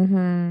 You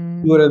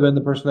Mm-hmm. would have been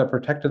the person that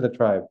protected the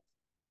tribe.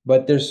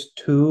 But there's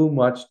too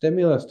much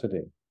stimulus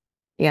today.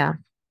 Yeah.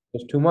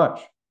 There's too much.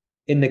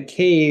 In the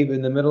cave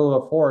in the middle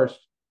of a forest,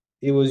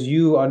 it was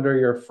you under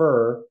your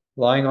fur,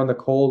 lying on the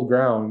cold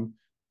ground,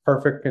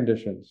 perfect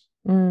conditions.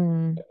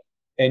 Mm.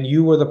 And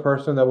you were the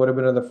person that would have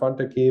been in the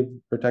front of the cave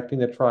protecting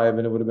the tribe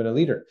and it would have been a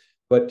leader.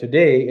 But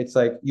today it's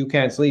like you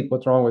can't sleep.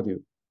 What's wrong with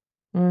you?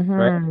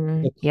 Right?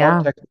 Mm-hmm. The Yeah.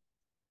 context,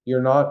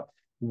 you're not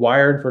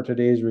wired for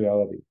today's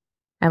reality.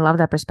 I love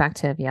that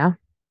perspective. Yeah.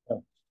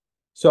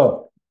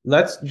 So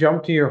let's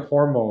jump to your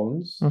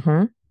hormones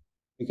Mm-hmm.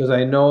 because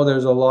I know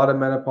there's a lot of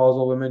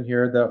menopausal women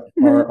here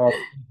that are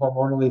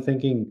hormonally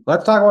thinking,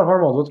 let's talk about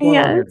hormones. What's going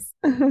on here?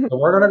 Yes. So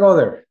we're going to go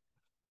there.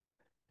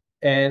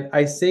 And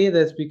I say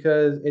this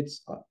because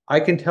I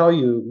can tell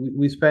you,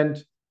 we spent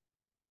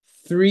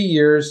 3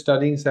 years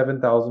studying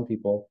 7,000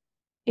 people,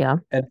 Yeah.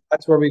 and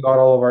that's where we got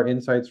all of our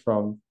insights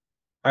from.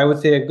 I would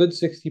say a good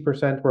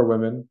 60% were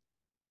women.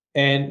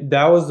 And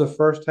that was the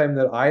first time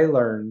that I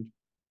learned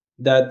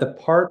that the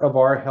part of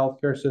our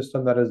healthcare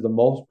system that is the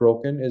most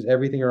broken is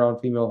everything around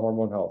female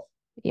hormone health.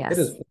 It is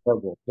Yes.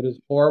 horrible. It is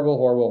horrible,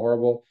 horrible,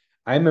 horrible.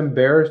 I'm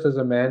embarrassed as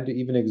a man to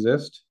even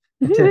exist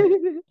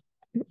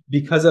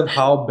because of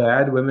how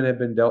bad women have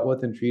been dealt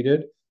with and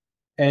treated.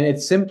 And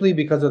it's simply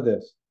because of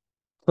this.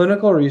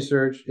 Clinical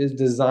research is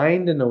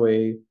designed in a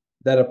way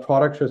that a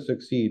product should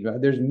succeed.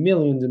 There's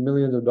millions and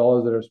millions of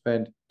dollars that are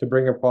spent to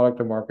bring a product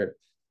to market.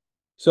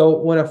 So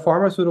when a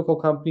pharmaceutical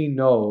company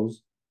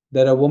knows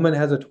that a woman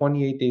has a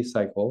 28-day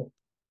cycle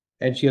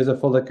and she has a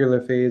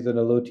follicular phase and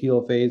a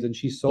luteal phase, and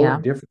she's so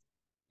Yeah. different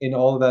in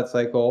all of that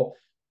cycle,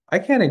 I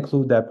can't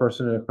include that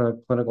person in a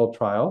clinical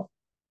trial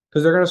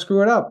because they're going to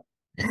screw it up.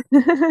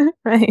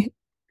 Right.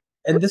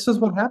 And this is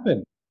what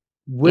happened.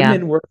 Yeah.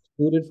 Women were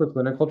excluded for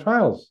clinical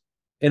trials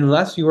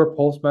unless you were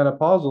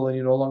postmenopausal and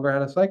you no longer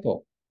had a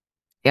cycle.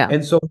 Yeah.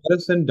 And so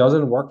medicine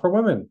doesn't work for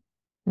women.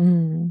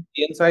 Mm.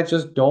 The insights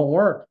just don't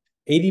work.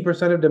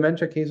 80% of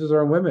dementia cases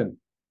are in women.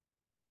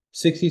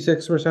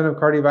 66% of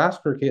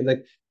cardiovascular cases,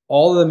 like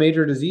all of the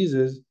major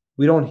diseases,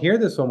 we don't hear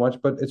this so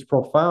much, but it's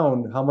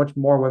profound how much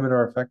more women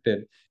are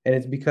affected. And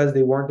it's because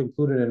they weren't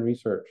included in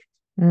research.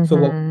 So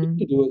what we Mm-hmm. need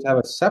to do is have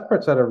a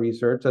separate set of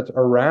research that's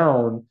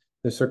around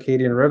the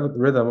circadian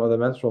rhythm of the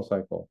menstrual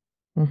cycle.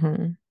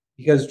 Mm-hmm.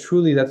 Because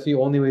truly, that's the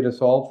only way to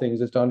solve things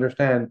is to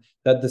understand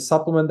that the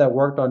supplement that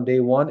worked on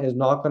day one is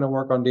not going to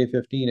work on day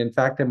 15. In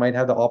fact, it might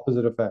have the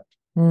opposite effect.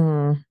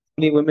 Mm.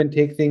 Many women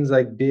take things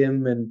like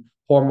DIM and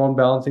hormone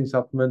balancing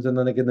supplements, and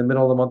then like in the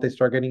middle of the month, they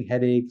start getting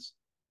headaches.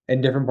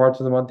 And different parts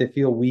of the month, they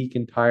feel weak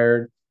and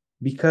tired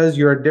because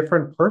you're a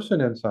different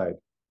person inside.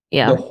 The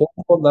Yeah.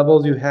 hormone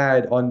levels you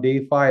had on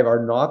day 5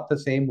 are not the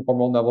same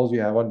hormone levels you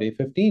have on day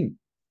 15.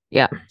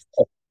 Yeah.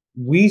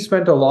 We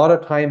spent a lot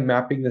of time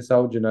mapping this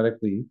out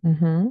genetically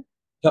Mm-hmm.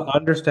 to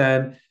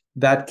understand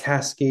that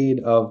cascade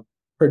of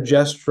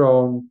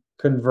progesterone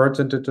converts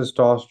into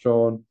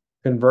testosterone,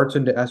 converts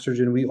into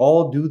estrogen. We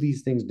all do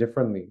these things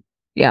differently.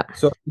 Yeah.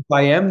 So if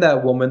I am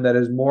that woman that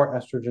is more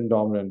estrogen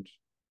dominant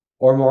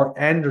or more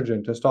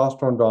androgen,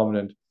 testosterone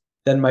dominant,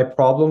 then my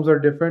problems are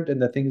different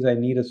and the things I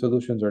need as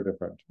solutions are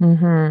different.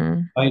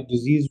 Mm-hmm. My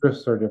disease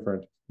risks are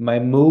different. My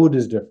mood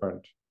is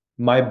different.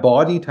 My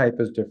body type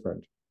is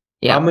different.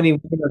 How Yeah. many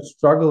women are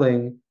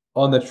struggling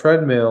on the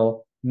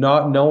treadmill,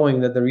 not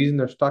knowing that the reason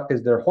they're stuck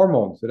is their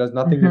hormones? It has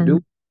nothing to do Mm-hmm.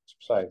 with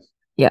exercise.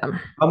 Yeah.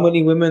 How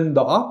many women,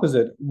 the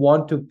opposite,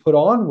 want to put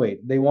on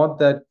weight? They want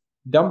that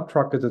dump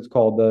truck, as it's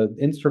called, the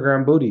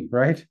Instagram booty,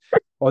 right?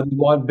 Or they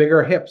want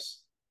bigger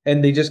hips,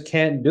 and they just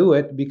can't do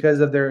it because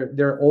of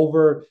they're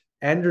over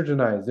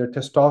androgenized, they're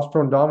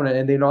testosterone dominant,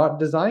 and they're not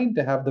designed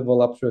to have the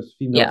voluptuous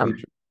female Yeah.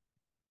 features.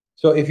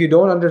 So if you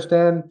don't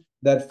understand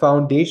that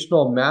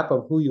foundational map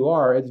of who you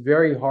are, it's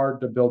very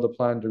hard to build a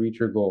plan to reach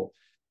your goal.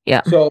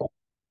 Yeah. So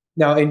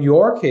now in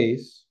your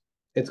case,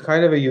 it's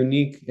kind of a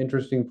unique,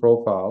 interesting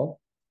profile.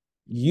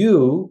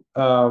 You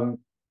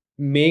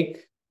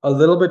make a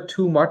little bit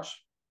too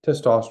much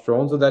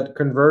testosterone, so that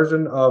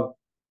conversion of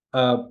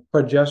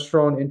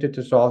progesterone into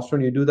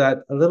testosterone, you do that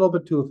a little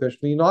bit too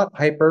efficiently, not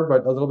hyper,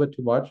 but a little bit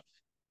too much.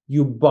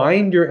 You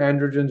bind your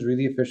androgens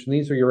really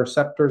efficiently, so your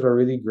receptors are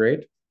really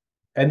great.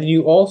 And then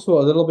you also,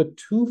 a little bit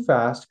too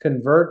fast,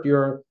 convert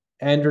your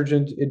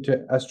androgens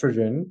into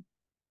estrogen.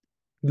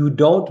 You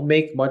don't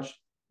make much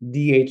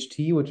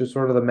DHT, which is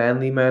sort of the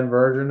manly man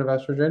version of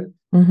estrogen,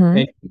 Mm-hmm. and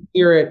you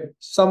clear it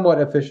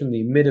somewhat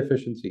efficiently, mid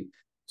efficiency.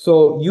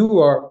 So you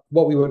are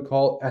what we would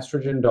call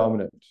estrogen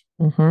dominant.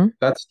 Mm-hmm.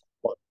 That's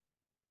one.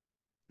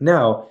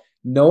 Now,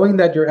 knowing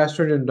that you're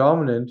estrogen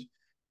dominant,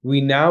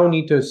 we now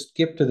need to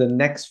skip to the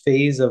next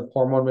phase of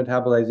hormone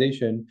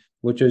metabolization,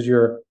 which is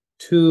your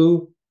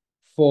 2,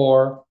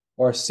 4,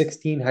 or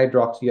 16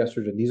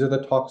 hydroxyestrogen. These are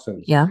the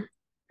toxins. Yeah.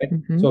 Right?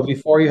 Mm-hmm. So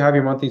before you have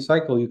your monthly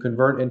cycle, you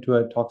convert into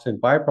a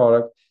toxic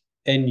byproduct,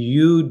 and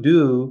you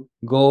do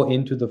go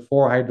into the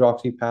 4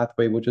 hydroxy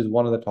pathway, which is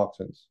one of the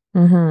toxins.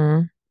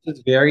 Mm-hmm.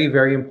 It's very,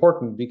 very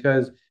important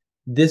because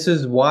this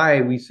is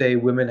why we say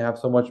women have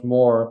so much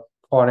more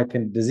chronic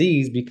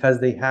disease because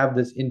they have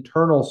this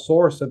internal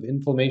source of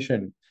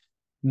inflammation.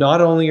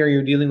 Not only are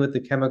you dealing with the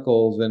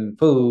chemicals and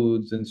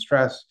foods and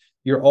stress,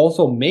 you're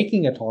also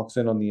making a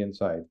toxin on the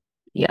inside.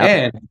 Yep.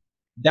 And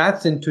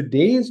that's in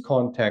today's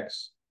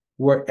context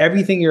where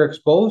everything you're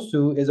exposed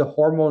to is a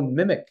hormone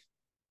mimic,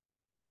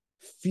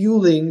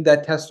 fueling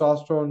that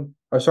testosterone,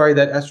 or sorry,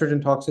 that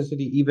estrogen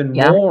toxicity even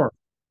Yeah. more.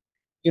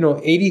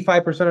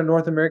 85% of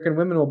North American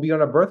women will be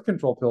on a birth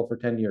control pill for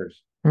 10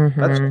 years.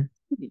 That's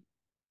Mm-hmm.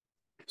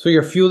 so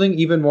you're fueling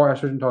even more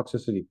estrogen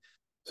toxicity.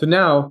 So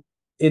now,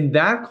 in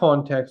that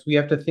context, we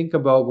have to think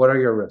about what are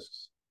your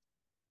risks.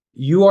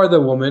 You are the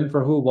woman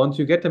for who, once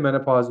you get to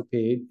menopause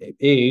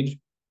age,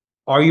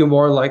 are you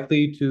more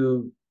likely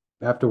to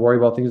have to worry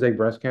about things like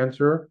breast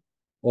cancer,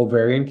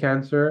 ovarian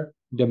cancer,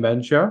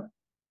 dementia,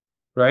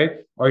 right?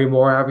 Are you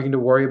more having to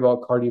worry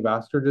about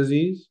cardiovascular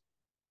disease?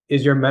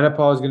 Is your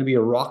menopause going to be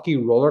a rocky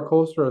roller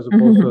coaster as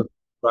opposed to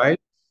right?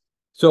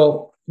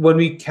 So when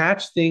we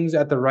catch things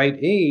at the right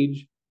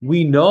age,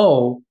 we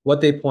know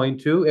what they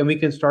point to, and we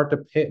can start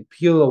to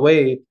peel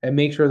away and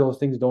make sure those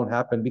things don't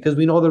happen because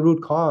we know the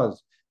root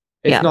cause.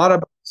 It's Yeah. not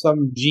about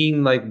some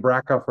gene like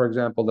BRCA, for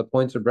example, that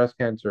points to breast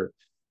cancer.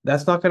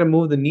 That's not going to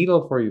move the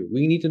needle for you.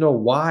 We need to know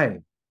why.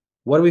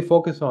 What do we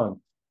focus on?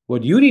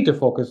 What you need to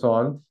focus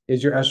on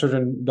is your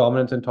estrogen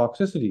dominance and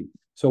toxicity.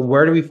 So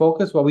where do we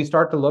focus? Well, we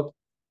start to look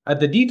at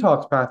the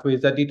detox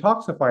pathways that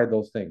detoxify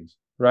those things,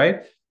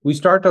 right? We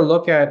start to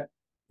look at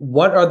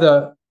what are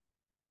the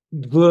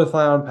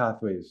glutathione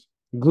pathways.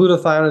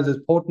 Glutathione is this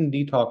potent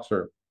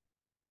detoxer,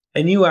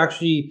 and you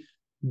actually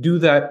do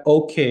that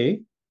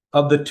okay.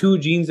 Of the two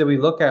genes that we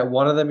look at,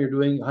 one of them you're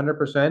doing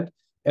 100%,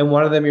 and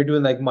one of them you're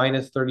doing like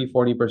minus 30,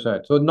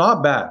 40%. So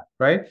not bad,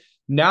 right?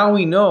 Now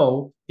we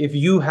know if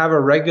you have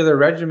a regular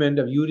regimen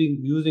of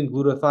using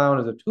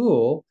glutathione as a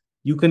tool,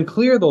 you can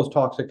clear those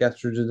toxic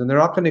estrogens and they're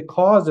not going to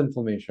cause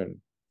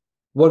inflammation.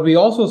 What we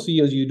also see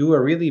is you do a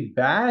really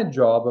bad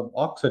job of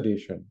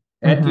oxidation,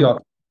 Mm-hmm. antioxidant.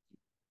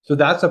 So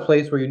that's a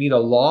place where you need a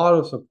lot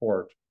of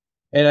support.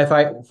 And if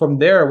I from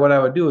there, what I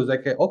would do is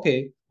like,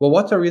 okay, well,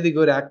 what's a really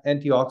good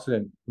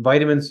antioxidant?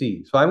 Vitamin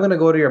C. So I'm going to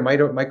go to your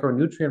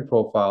micronutrient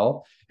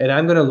profile and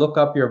I'm going to look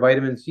up your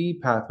vitamin C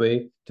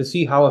pathway to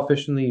see how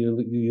efficiently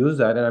you use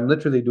that. And I'm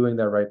literally doing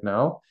that right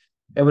now.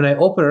 And when I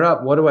open it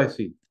up, what do I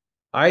see?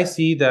 I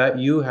see that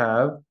you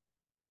have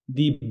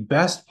the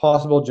best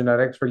possible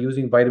genetics for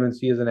using vitamin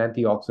C as an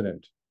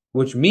antioxidant,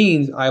 which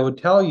means I would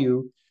tell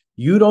you,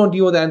 you don't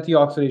deal with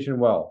antioxidation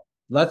well.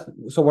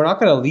 So we're not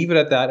going to leave it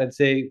at that and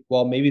say,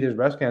 well, maybe there's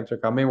breast cancer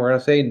coming. We're going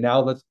to say, now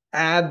let's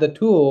add the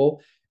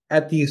tool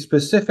at the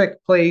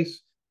specific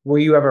place where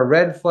you have a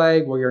red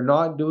flag, where you're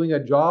not doing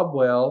a job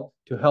well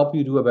to help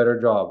you do a better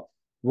job.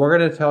 We're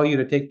going to tell you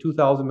to take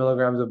 2,000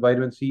 milligrams of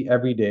vitamin C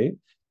every day.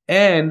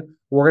 And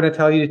we're going to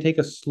tell you to take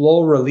a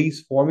slow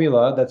release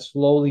formula that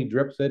slowly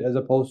drips it as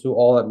opposed to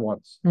all at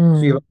once. So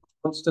you have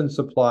a constant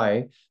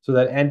supply so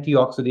that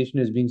antioxidation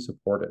is being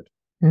supported.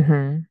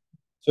 Mm-hmm.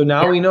 So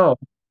now Yeah. we know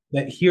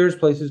that here's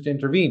places to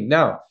intervene.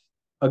 Now,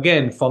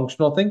 again,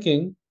 functional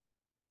thinking,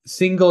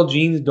 single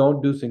genes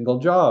don't do single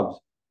jobs.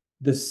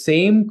 The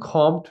same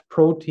COMT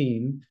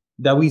protein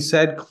that we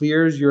said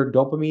clears your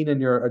dopamine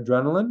and your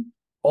adrenaline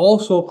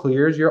also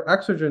clears your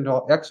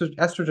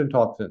estrogen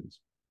toxins.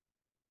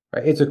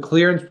 Right? It's a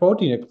clearance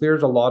protein. It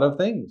clears a lot of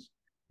things.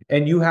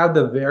 And you have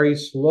the very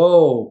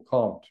slow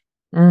COMT,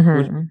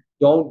 which Mm-hmm.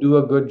 don't do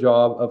a good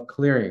job of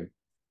clearing.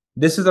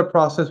 This is a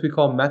process we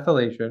call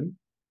methylation.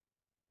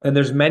 And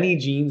there's many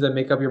genes that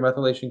make up your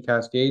methylation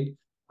cascade.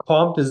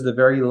 COMT is the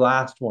very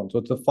last one. So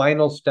it's the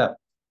final step.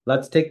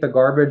 Let's take the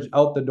garbage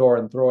out the door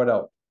and throw it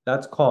out.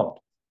 That's COMT.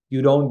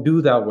 You don't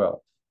do that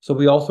well. So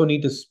we also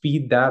need to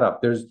speed that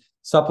up. There's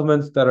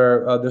supplements that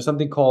are, there's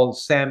something called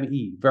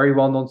SAMe, very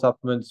well known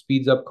supplement,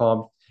 speeds up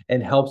COMT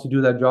and helps you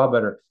do that job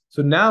better.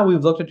 So now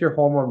we've looked at your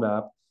hormone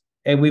map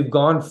and we've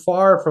gone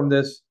far from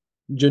this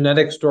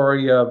genetic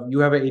story of you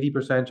have an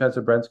 80% chance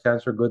of breast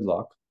cancer, good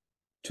luck,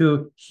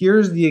 to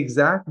here's the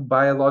exact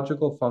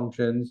biological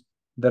functions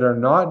that are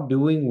not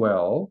doing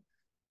well.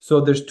 So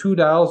there's two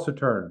dials to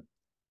turn.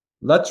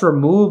 Let's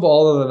remove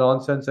all of the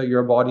nonsense that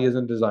your body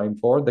isn't designed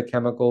for, the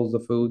chemicals, the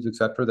foods,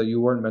 etc., that you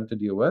weren't meant to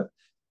deal with.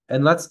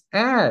 And let's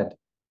add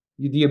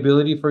the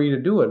ability for you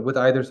to do it with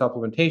either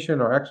supplementation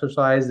or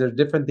exercise. There's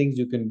different things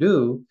you can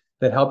do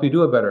that help you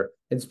do it better.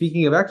 And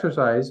speaking of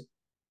exercise,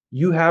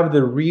 you have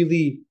the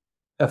really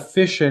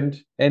efficient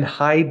and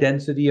high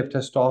density of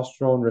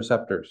testosterone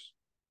receptors,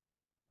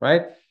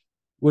 right?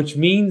 Which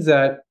means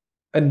that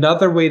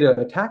another way to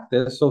attack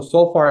this, so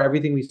far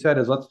everything we said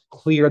is let's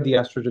clear the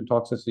estrogen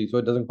toxicity so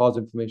it doesn't cause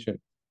inflammation.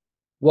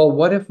 Well,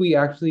 what if we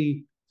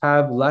actually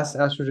have less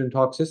estrogen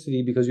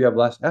toxicity because you have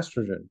less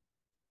estrogen?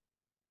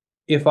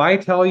 If I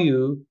tell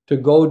you to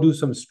go do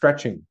some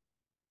stretching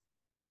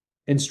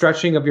and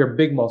stretching of your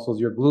big muscles,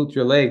 your glutes,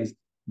 your legs,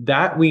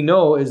 that we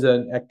know is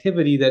an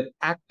activity that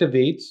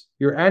activates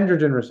your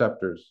androgen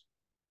receptors.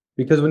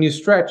 Because when you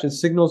stretch, it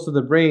signals to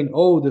the brain,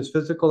 oh, there's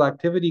physical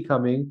activity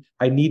coming.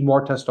 I need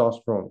more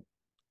testosterone.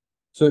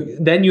 So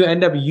then you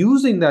end up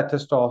using that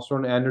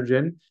testosterone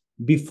androgen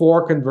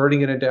before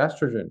converting it into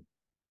estrogen.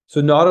 So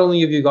not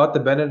only have you got the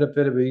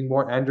benefit of being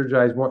more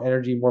androgized, more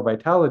energy, more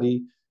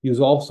vitality, you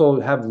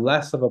also have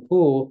less of a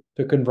pool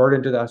to convert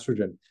into the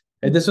estrogen.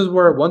 And this is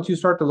where once you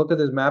start to look at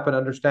this map and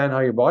understand how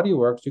your body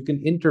works, you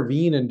can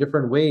intervene in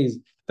different ways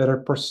that are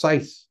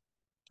precise,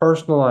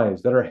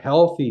 personalized, that are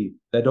healthy,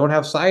 that don't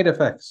have side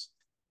effects,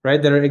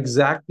 right? That are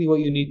exactly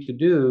what you need to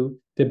do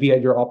to be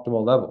at your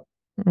optimal level.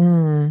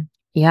 Mm,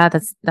 yeah,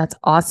 that's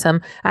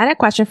awesome. I had a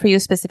question for you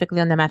specifically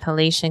on the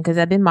methylation because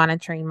I've been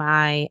monitoring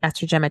my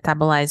estrogen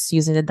metabolites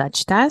using the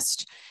Dutch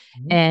test.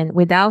 Mhm. And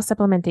without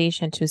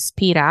supplementation to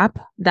speed up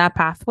that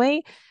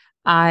pathway,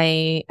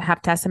 I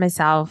have tested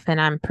myself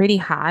and I'm pretty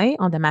high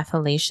on the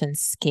methylation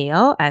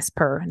scale as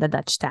per the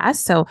Dutch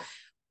test. So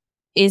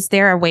is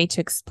there a way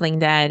to explain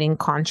that in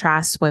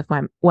contrast with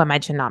what my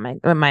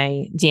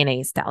DNA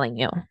is telling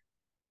you?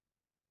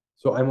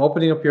 So I'm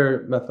opening up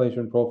your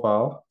methylation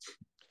profile.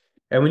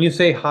 And when you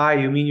say high,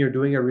 you mean you're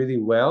doing it really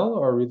well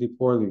or really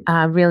poorly?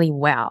 Really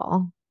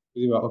well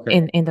Really well.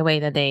 Okay. in the way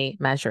that they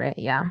measure it.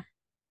 Yeah.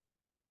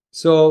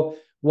 So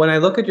when I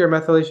look at your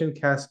methylation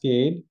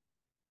cascade,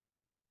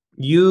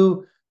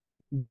 you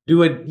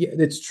do it.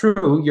 It's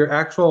true. Your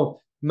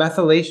actual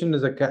methylation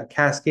is a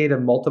cascade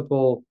of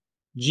multiple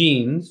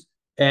genes.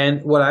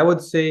 And what I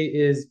would say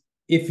is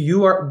if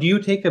you are, do you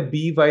take a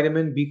B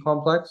vitamin, B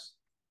complex,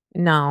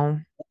 No.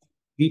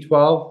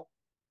 B12?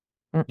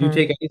 Do you Mm-mm.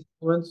 take any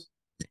supplements?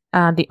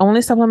 The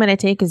only supplement I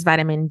take is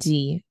vitamin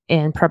D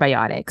and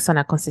probiotics on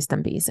a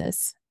consistent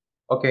basis.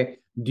 Okay.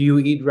 Do you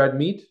eat red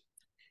meat?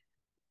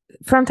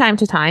 From time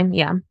to time,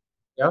 yeah.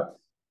 Yeah.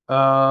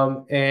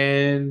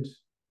 And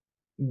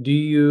do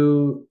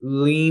you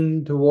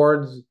lean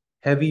towards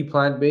heavy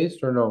plant-based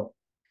or no?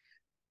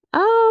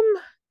 Um,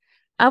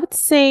 I would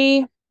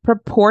say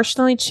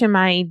proportionally to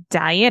my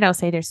diet, I would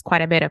say there's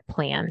quite a bit of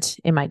plant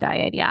in my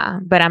diet, yeah.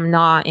 But I'm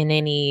not in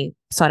any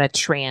sort of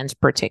trend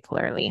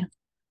particularly.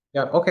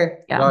 Yeah, okay,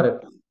 Yeah. got it.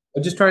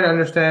 I'm just trying to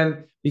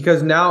understand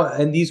because now,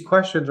 and these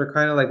questions are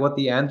kind of like what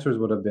the answers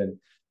would have been.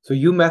 So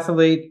you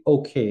methylate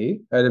okay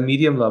at a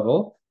medium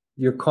level,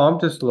 your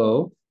COMT is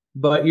low,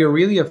 but you're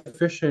really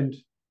efficient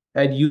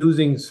at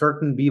using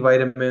certain B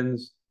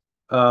vitamins,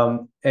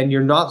 and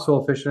you're not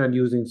so efficient at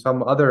using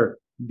some other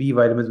B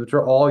vitamins, which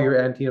are all your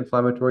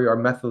anti-inflammatory or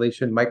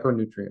methylation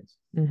micronutrients.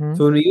 Mm-hmm.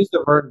 So when we use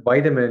the word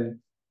vitamin,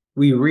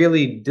 we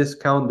really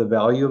discount the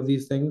value of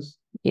these things.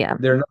 Yeah,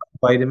 They're not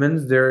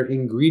vitamins, they're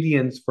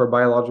ingredients for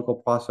biological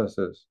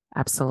processes.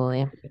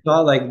 absolutely. It's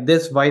not like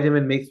this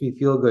vitamin makes me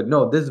feel good.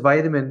 No, this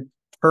vitamin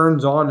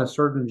turns on a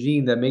certain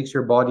gene that makes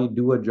your body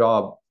do a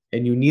job.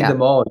 And you need Yeah.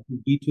 them all.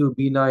 B2,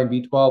 B9,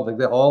 B12, like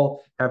they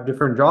all have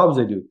different jobs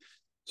they do.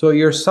 So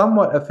you're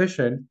somewhat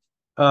efficient.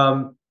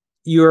 Um,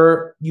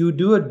 you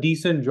do a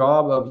decent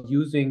job of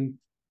using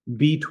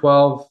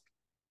B12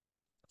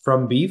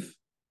 from beef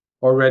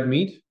or red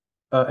meat.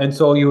 And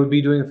so you would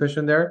be doing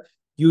efficient there.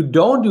 You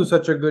don't do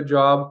such a good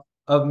job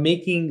of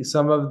making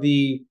some of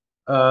the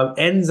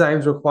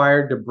enzymes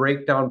required to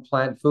break down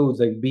plant foods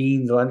like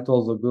beans,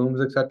 lentils,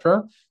 legumes,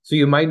 etc. So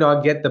you might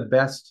not get the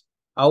best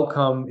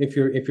outcome if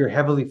you're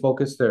heavily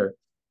focused there.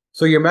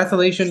 So your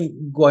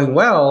methylation going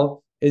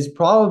well is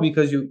probably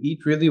because you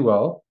eat really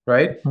well,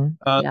 right? Mhm.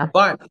 Yeah.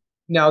 But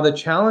now the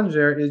challenge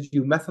there is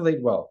you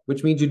methylate well,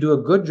 which means you do a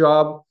good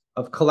job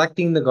of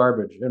collecting the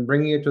garbage and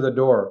bringing it to the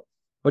door,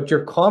 but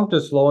your comp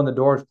is low and the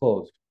door is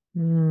closed.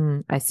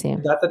 I see.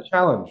 That's a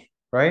challenge,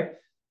 right?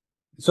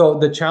 So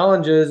the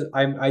challenge is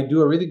I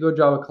do a really good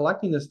job of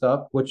collecting this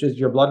stuff, which is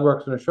your blood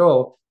work's going to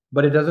show,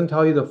 but it doesn't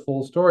tell you the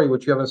full story,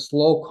 which you have a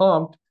slow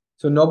comp,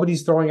 so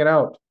nobody's throwing it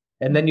out.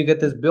 And then you get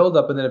this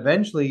buildup and then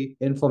eventually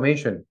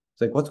inflammation.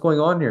 It's like, what's going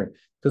on here?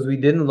 Because we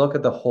didn't look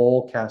at the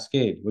whole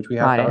cascade, which we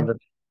have Got to it.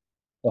 understand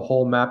the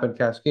whole map and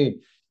cascade.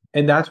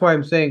 And that's why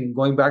I'm saying,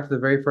 going back to the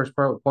very first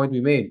point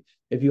we made,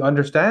 if you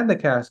understand the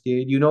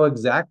cascade, you know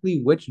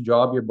exactly which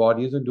job your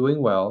body isn't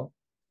doing well.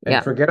 And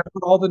Yeah. forget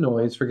about all the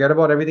noise, forget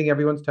about everything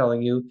everyone's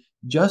telling you.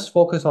 Just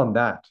focus on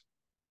that.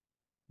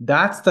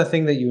 That's the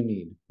thing that you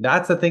need.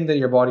 That's the thing that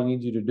your body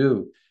needs you to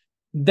do.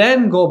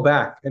 Then go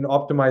back and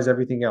optimize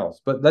everything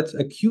else. But let's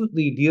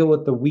acutely deal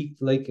with the weak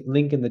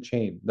link in the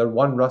chain, the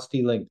one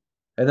rusty link.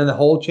 And then the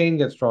whole chain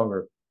gets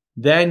stronger.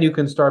 Then you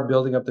can start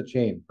building up the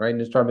chain, right? And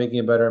you start making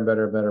it better and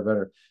better and better and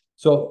better.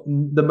 So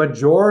the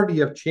majority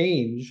of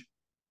change,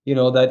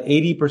 that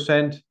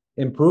 80%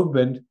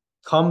 improvement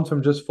comes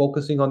from just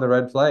focusing on the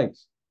red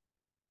flags.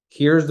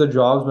 Here's the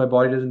jobs my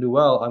body doesn't do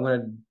well. I'm going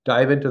to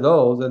dive into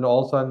those, and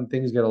all of a sudden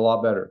things get a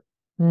lot better.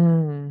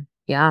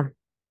 Yeah,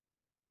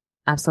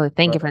 absolutely.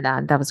 Thank you Right. for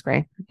that. That was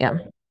great. Yeah.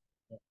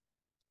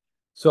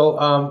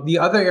 So the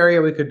other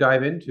area we could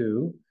dive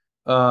into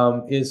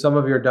is some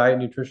of your diet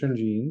nutrition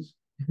genes,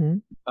 Hmm.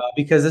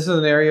 because this is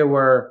an area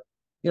where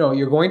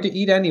you're going to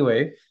eat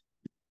anyway.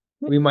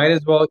 We might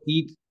as well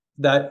eat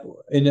that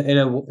in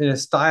a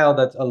style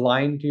that's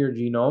aligned to your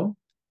genome.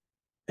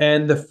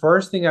 And the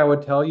first thing I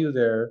would tell you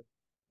there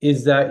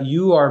is that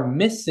you are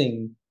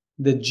missing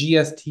the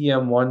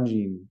GSTM1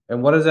 gene.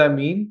 And what does that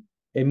mean?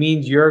 It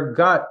means your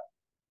gut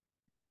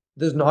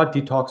does not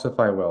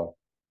detoxify well.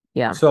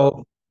 Yeah.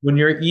 So when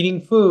you're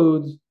eating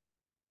foods,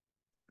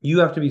 you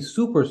have to be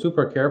super,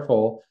 super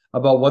careful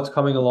about what's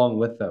coming along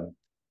with them.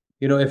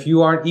 If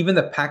you aren't even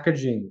the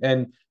packaging,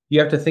 and you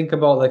have to think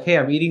about like, hey,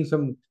 I'm eating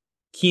some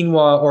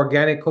quinoa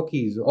organic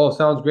cookies. Oh,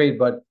 sounds great,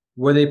 but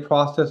were they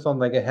processed on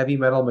like a heavy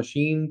metal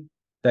machine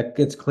that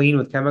gets clean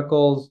with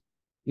chemicals?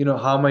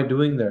 How am I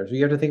doing there? So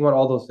you have to think about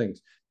all those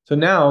things. So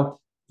now,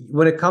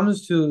 when it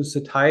comes to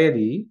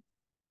satiety,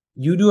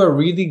 you do a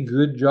really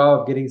good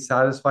job of getting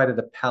satisfied at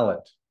the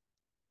palate.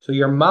 So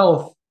your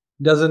mouth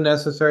doesn't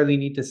necessarily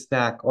need to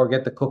snack or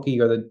get the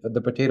cookie or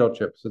the potato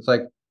chips. It's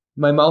like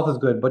my mouth is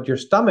good, but your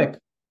stomach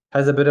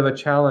has a bit of a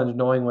challenge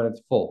knowing when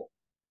it's full.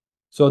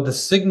 So the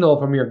signal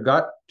from your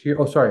gut to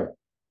your, oh, sorry,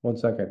 one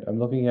second. I'm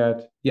looking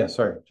at, yeah,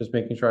 sorry, just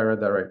making sure I read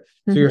that right.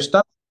 So Mm-hmm. your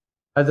stomach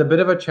has a bit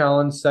of a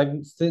challenge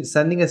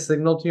sending a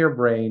signal to your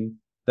brain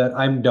that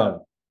I'm done.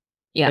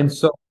 Yeah. And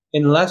so,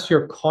 unless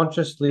you're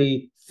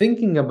consciously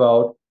thinking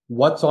about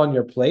what's on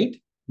your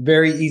plate,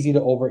 very easy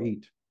to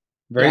overeat.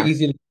 Very Yeah.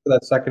 easy to do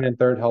that second and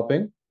third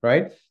helping,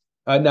 right?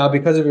 Now,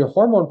 because of your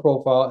hormone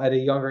profile at a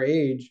younger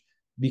age,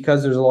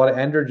 because there's a lot of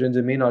androgens,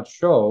 it may not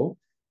show.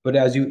 But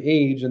as you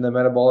age and the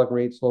metabolic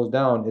rate slows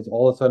down, it's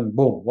all of a sudden,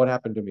 boom, what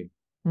happened to me?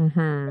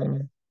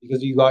 Mm-hmm.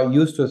 Because you got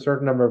used to a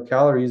certain number of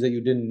calories that you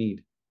didn't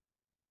need,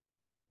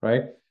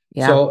 right?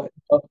 Yeah. So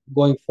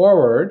going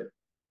forward,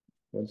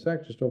 one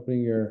sec, just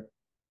opening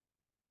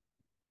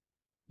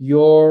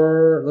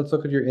let's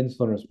look at your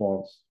insulin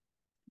response.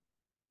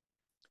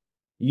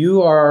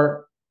 You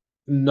are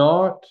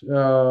not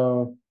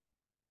where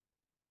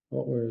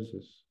is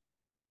this?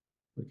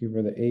 Looking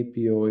for the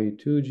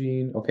APOA2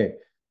 gene. Okay.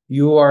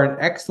 You are an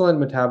excellent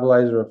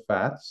metabolizer of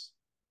fats,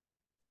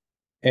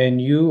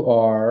 and you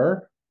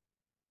are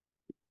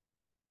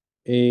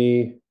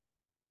a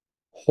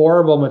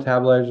horrible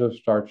metabolizer of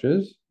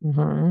starches.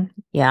 Mm-hmm.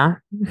 Yeah.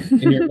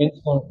 And your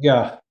insulin,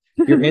 yeah,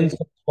 your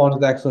insulin response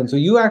is excellent. So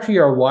you actually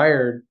are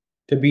wired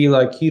to be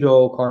like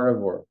keto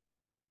carnivore,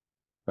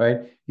 right?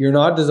 You're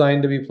not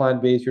designed to be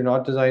plant-based. You're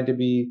not designed to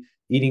be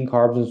eating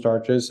carbs and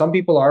starches. Some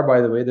people are,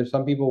 by the way. There's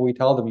some people we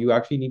tell them you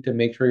actually need to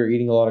make sure you're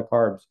eating a lot of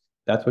carbs.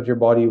 That's what your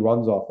body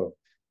runs off of. And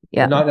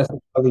Yeah. not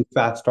necessarily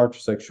fat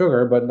starches like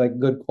sugar, but like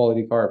good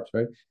quality carbs,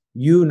 right?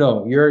 You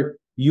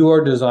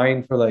are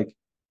designed for like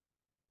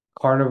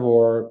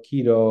carnivore,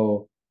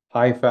 keto,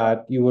 high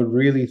fat. You would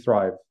really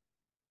thrive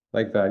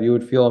like that. You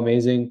would feel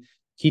amazing.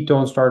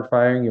 Ketones start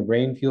firing, your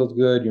brain feels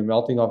good, you're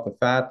melting off the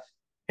fat,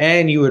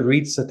 and you would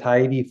reach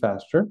satiety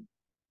faster.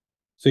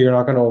 So you're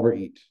not going to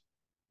overeat.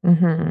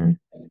 Mm-hmm.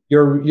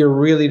 You're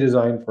really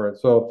designed for it.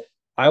 So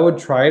I would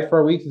try it for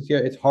a week and see.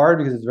 It's hard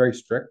because it's very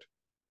strict,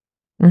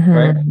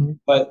 right? Mm-hmm.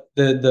 But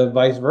the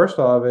vice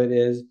versa of it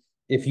is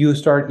if you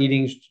start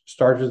eating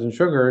starches and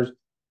sugars,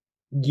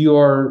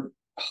 you're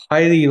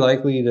highly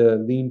likely to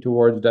lean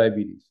towards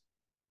diabetes.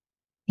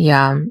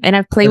 Yeah. And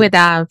I've played with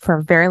that for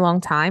a very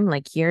long time,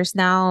 like years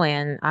now.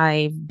 And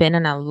I've been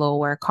in a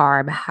lower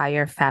carb,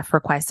 higher fat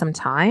for quite some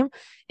time,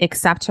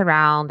 except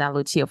around that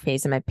luteal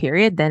phase in my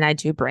period. Then I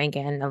do bring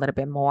in a little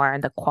bit more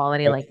the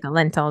quality, like the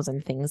lentils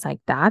and things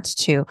like that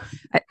too,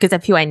 because I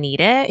feel I need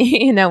it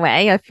in a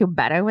way. I feel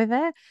better with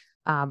it.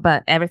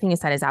 But everything you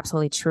said is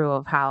absolutely true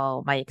of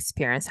how my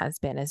experience has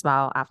been as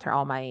well after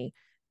all my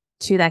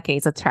 2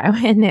 decades of trial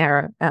and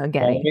error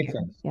getting Makes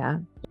here. sense. Yeah.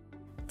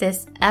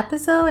 This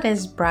episode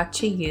is brought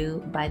to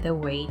you by the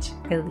Weight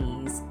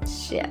Release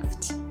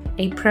Shift,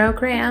 a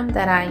program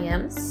that I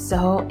am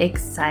so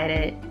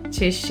excited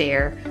to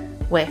share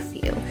with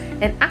you.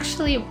 And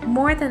actually,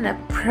 more than a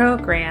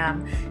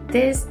program,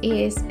 this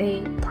is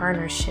a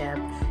partnership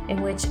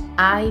in which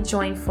I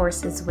join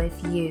forces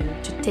with you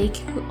to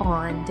take you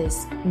on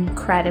this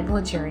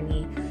incredible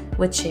journey,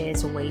 which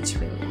is weight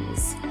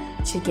release.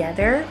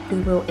 Together,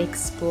 we will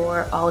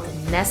explore all the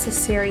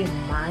necessary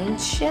mind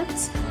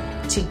shifts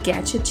to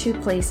get you to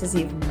places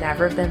you've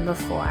never been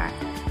before,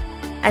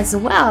 as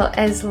well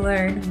as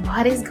learn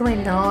what is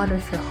going on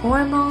with your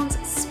hormones,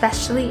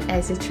 especially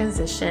as you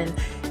transition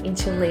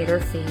into later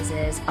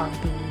phases of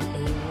being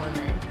a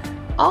woman.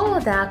 All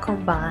of that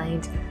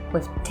combined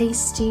with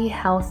tasty,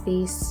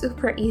 healthy,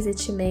 super easy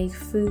to make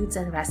foods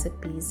and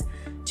recipes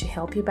to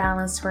help you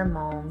balance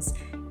hormones,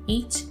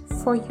 eat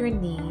for your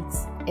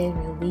needs,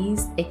 and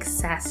release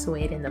excess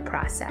weight in the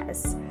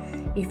process.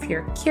 If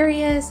you're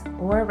curious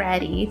or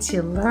ready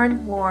to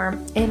learn more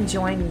and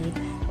join me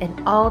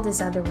and all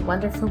these other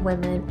wonderful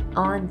women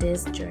on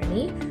this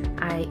journey,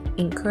 I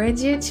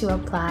encourage you to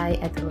apply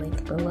at the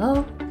link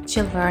below.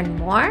 To learn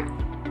more,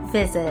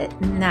 visit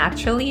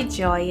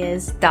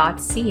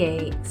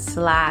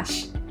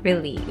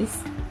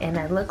naturallyjoyous.ca/release. And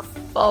I look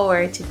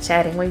forward to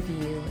chatting with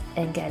you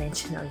and getting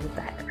to know you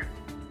better.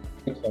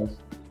 Makes sense.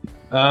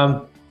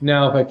 Now,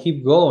 if I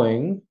keep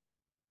going,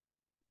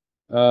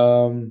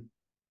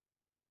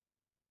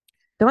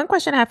 The one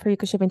question I have for you,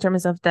 Kashif, in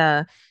terms of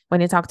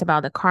when you talked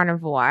about the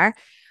carnivore,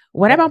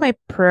 What about my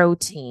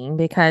protein?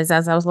 Because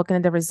as I was looking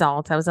at the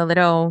results, I was a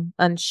little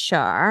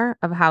unsure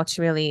of how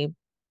to really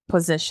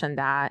position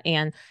that.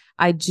 And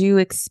I do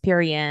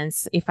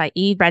experience if I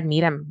eat red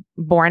meat, I'm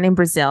born in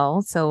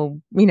Brazil. So,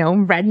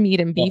 red meat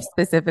and beef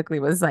specifically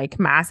was like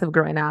massive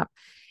growing up.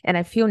 And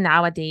I feel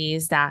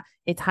nowadays that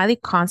it's highly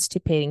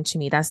constipating to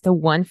me. That's the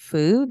one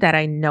food that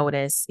I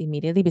notice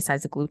immediately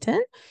besides the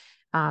gluten.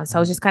 So I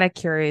was just kind of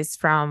curious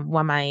from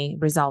what my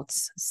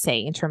results say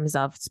in terms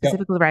of Yeah.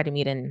 specifically red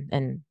meat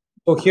and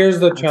So here's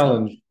the protein.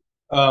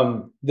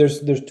 challenge.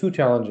 There's two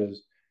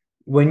challenges.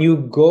 When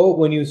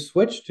you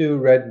switch to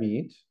red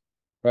meat,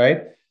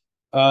 right?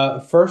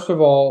 First of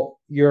all,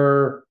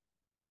 your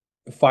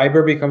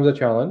fiber becomes a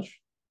challenge,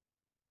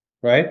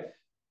 right?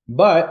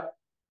 But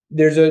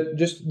there's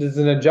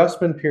an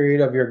adjustment period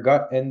of your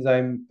gut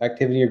enzyme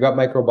activity, your gut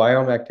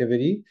microbiome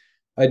activity,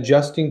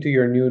 adjusting to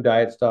your new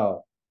diet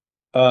style.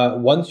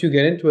 Once you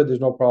get into it, there's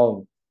no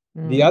problem.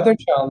 The Mm. other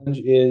challenge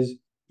is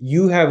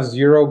you have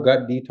zero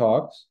gut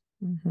detox.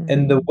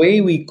 And the Hmm.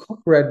 way we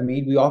cook red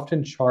meat, we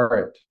often char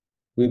it.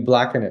 We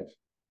blacken it,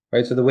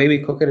 right? So the way we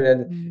cook it,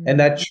 and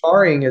that Mm.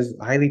 charring is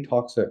highly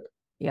toxic.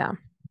 Yeah,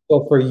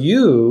 So for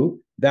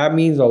you, that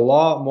means a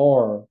lot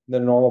more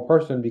than a normal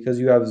person because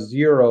you have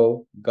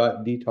zero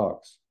gut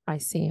detox. I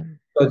see.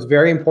 So it's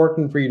very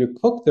important for you to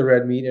cook the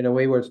red meat in a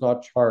way where it's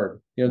not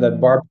charred. You know, that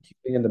Mm.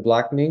 barbecuing and the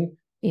blackening,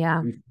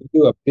 Yeah, we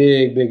do a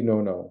big, big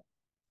no-no.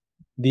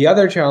 The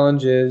other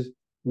challenge is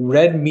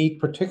red meat,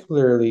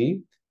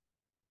 particularly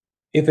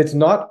if it's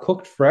not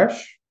cooked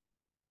fresh,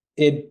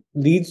 it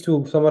leads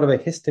to somewhat of a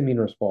histamine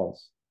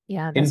response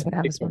yeah, in that's what I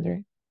was particular,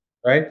 wondering.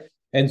 right?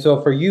 And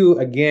so for you,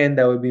 again,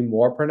 that would be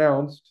more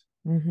pronounced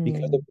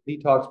because of Hmm. the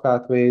detox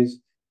pathways.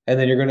 And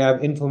then you're going to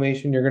have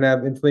inflammation. You're going to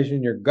have inflammation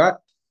in your gut.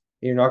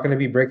 You're not going to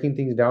be breaking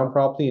things down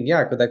properly. And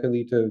yeah, that could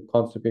lead to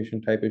constipation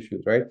type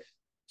issues, right?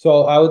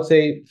 So I would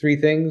say three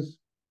things.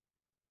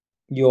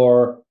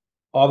 You're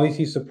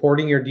obviously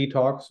supporting your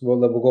detox. We'll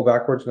go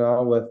backwards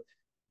now with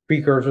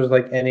precursors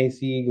like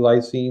NAC,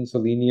 glycine,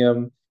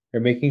 selenium.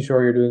 You're making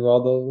sure you're doing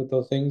all those with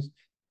those things.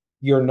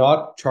 You're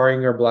not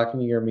charring or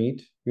blackening your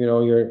meat. You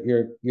know,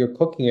 you're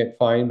cooking it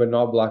fine, but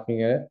not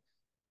blackening it.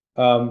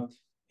 Um,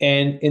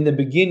 and in the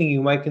beginning,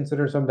 you might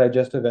consider some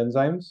digestive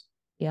enzymes,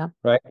 Yeah.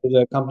 right?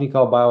 There's a company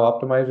called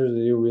Biooptimizers.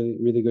 They do a really,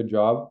 really good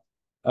job.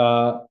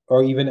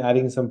 Or even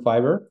adding some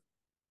fiber.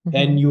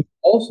 And Hmm. you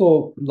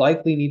also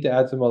likely need to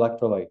add some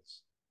electrolytes,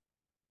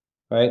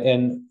 right?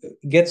 And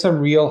get some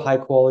real high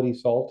quality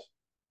salt,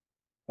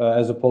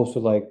 as opposed to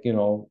like,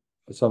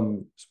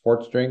 some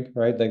sports drink,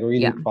 right? Like really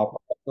Yeah. proper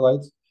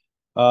electrolytes.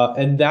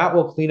 And that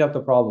will clean up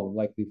the problem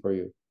likely for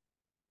you,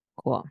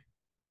 Cool.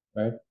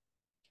 right?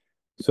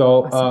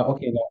 So, Awesome.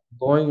 okay, now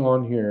going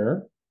on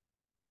here,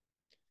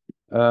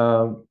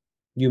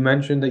 you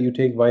mentioned that you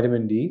take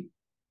vitamin D.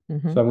 Hmm.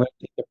 So I'm going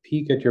to take a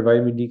peek at your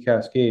vitamin D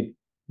cascade.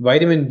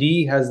 Vitamin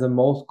D has the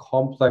most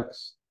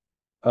complex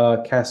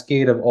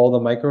cascade of all the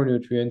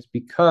micronutrients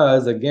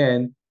because,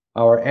 again,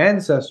 our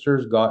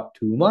ancestors got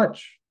too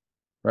much,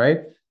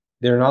 right?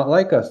 They're not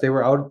like us. They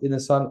were out in the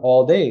sun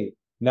all day.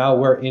 Now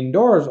we're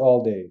indoors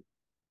all day.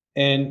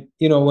 And,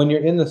 when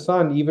you're in the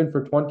sun, even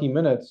for 20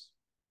 minutes,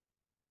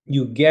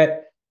 you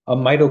get a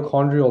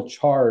mitochondrial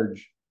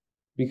charge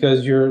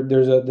because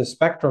the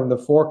spectrum, the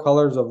four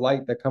colors of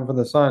light that come from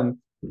the sun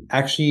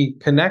actually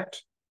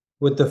connect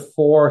with the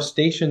four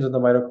stations of the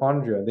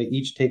mitochondria. They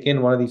each take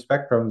in one of these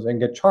spectrums and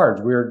get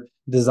charged. We're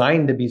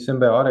designed to be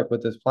symbiotic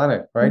with this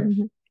planet, right?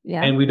 Hmm.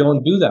 Yeah. And we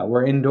don't do that.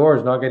 We're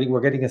indoors, not getting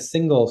we're getting a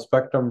single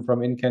spectrum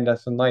from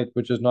incandescent light,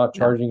 which is not Yeah.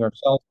 charging our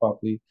cells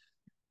properly.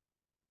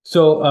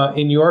 So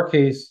in your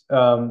case,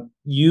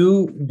 you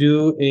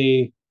do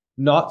a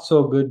not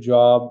so good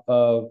job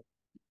of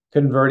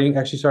converting.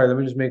 Actually, sorry, let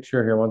me just make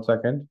sure here. One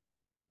second.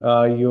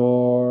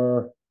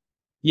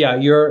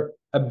 Your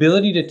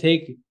ability to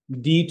take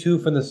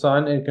D2 from the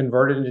sun and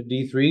convert it into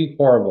D3,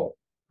 horrible,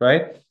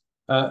 right?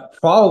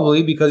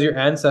 Probably because your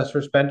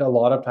ancestors spent a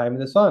lot of time in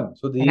the sun.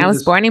 So And I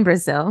was born in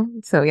Brazil.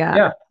 So yeah.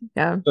 yeah.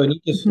 Yeah. So you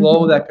need to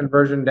slow that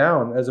conversion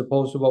down as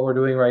opposed to what we're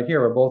doing right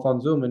here. We're both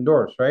on Zoom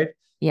indoors, right?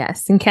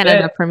 Yes. In Then,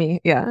 Canada for me.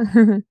 Yeah.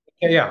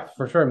 yeah,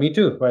 for sure. Me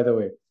too, by the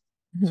way.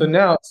 So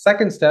now,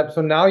 second step.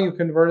 So now you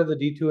converted the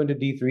D2 into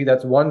D3.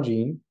 That's one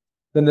gene.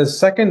 Then the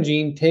second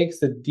gene takes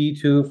the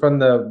D2 from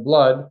the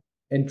blood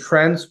and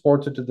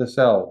transports it to the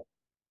cell.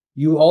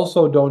 You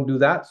also don't do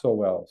that so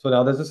well. So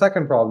now there's a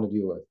second problem to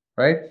deal with,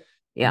 right?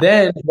 Yeah.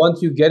 Then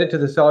once you get it to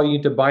the cell, you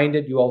need to bind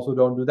it. You also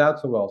don't do that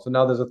so well. So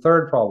now there's a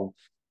third problem.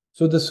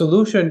 So the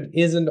solution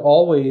isn't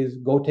always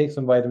go take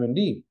some vitamin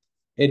D.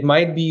 It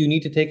might be you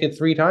need to take it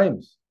 3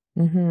 times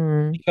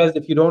Hmm. because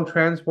if you don't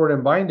transport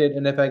and bind it,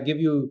 and if I give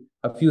you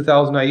a few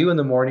thousand IU in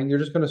the morning, you're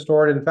just going to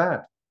store it in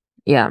fat,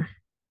 Yeah.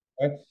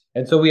 right?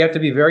 And so we have to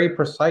be very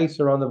precise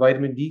around the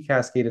vitamin D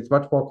cascade. It's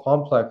much more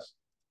complex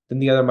than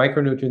the other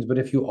micronutrients. But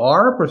if you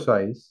are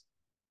precise,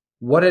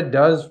 what it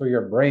does for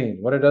your brain,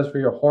 what it does for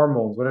your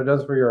hormones, what it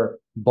does for your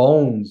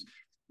bones,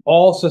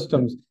 all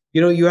systems.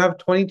 You have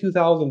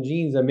 22,000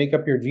 genes that make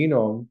up your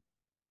genome.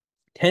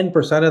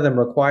 10% of them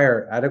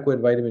require adequate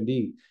vitamin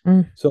D.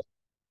 Mm, So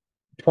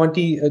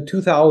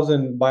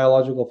 2,000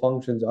 biological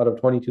functions out of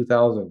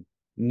 22,000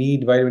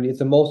 need vitamin D. It's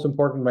the most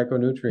important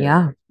micronutrient.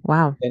 yeah.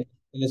 Wow. And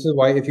this is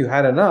why if you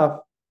had enough,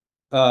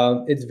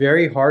 it's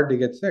very hard to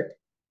get sick,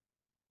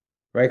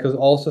 right? Because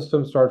all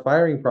systems start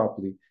firing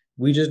properly.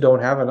 We just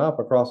don't have enough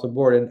across the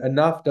board. And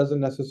enough doesn't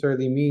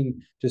necessarily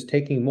mean just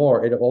taking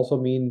more. It also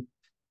means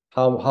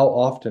how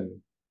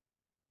often,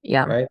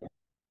 Yeah. right?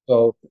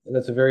 So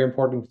that's a very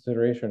important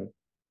consideration.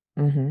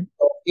 Mm-hmm.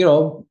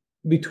 So,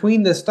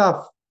 between this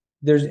stuff,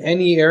 there's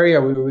any area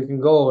where we can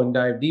go and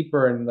dive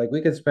deeper, and like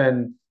we could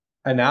spend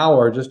an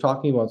hour just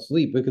talking about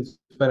sleep. We could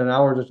spend an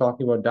hour just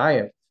talking about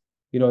diet.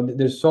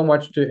 There's so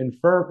much to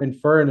infer,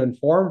 and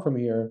inform from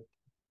here.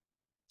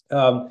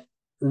 Um,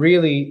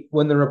 Really,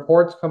 when the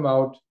reports come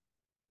out,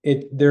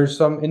 there's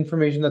some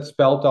information that's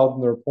spelled out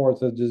in the reports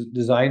that's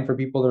designed for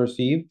people to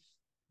receive.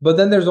 But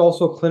then there's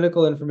also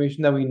clinical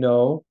information that we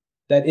know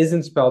that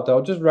isn't spelled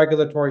out, just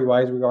regulatory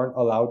wise, we aren't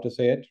allowed to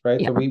say it, right?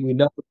 So Yeah. we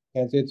know we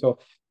can't say it. So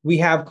we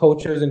have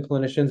coaches and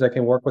clinicians that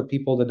can work with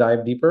people to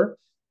dive deeper.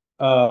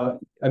 I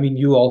mean,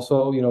 you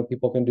also,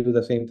 people can do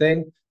the same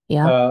thing.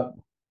 Yeah. Uh,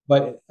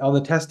 but on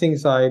the testing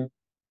side,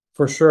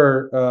 for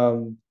sure,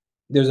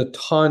 there's a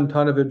ton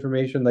of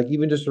information. Like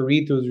even just to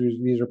read through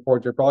these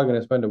reports, you're probably going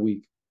to spend a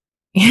week.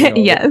 You know,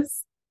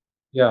 Yes.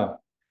 yeah. So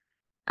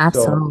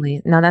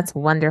Absolutely. No, that's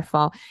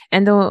wonderful.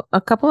 And though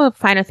a couple of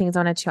final things I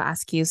wanted to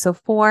ask you. So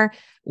for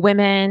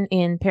women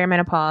in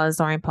perimenopause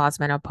or in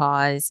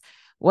postmenopause,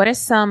 what are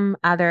some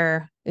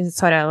other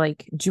sort of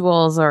like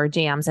jewels or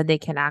jams that they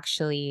can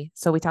actually,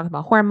 so we talked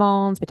about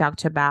hormones, we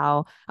talked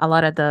about a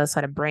lot of the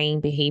sort of brain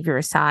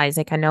behavior sides.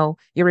 Like I know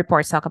your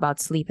reports talk about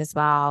sleep as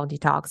well,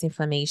 detox,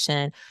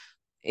 inflammation.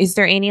 Is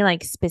there any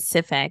like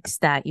specifics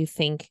that you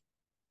think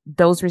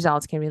those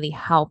results can really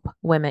help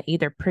women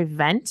either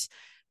prevent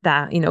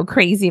that,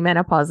 crazy yeah.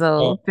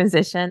 menopausal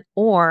transition,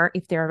 or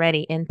if they're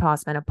already in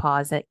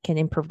postmenopause, it can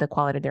improve the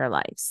quality of their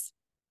lives?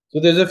 So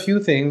there's a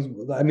few things.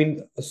 I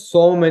mean,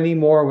 so many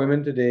more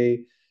women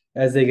today,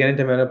 as they get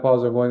into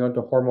menopause, are going on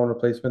to hormone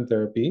replacement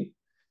therapy,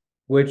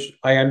 which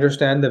I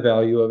understand the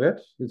value of it.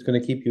 It's going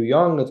to keep you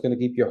young. It's going to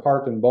keep your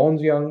heart and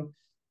bones young.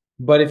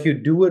 But if you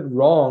do it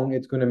wrong,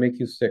 it's going to make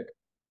you sick.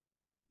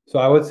 So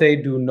I would say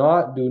do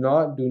not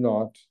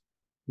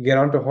get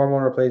onto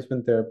hormone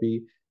replacement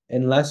therapy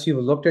unless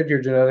you've looked at your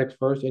genetics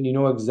first and you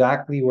know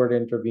exactly where to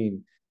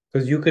intervene.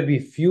 Because you could be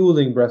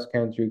fueling breast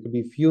cancer, you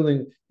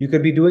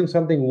could be doing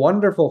something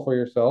wonderful for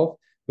yourself,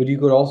 but you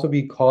could also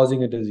be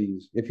causing a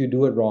disease if you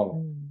do it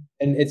wrong. Mm.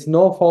 And it's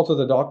no fault of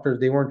the doctors,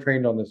 they weren't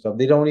trained on this stuff.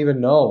 They don't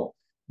even know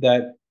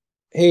that,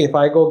 hey, if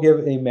I go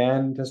give a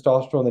man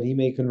testosterone, that he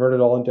may convert it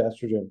all into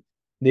estrogen.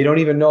 They don't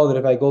even know that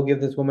if I go give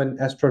this woman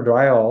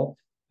estradiol,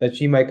 that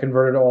she might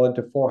convert it all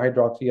into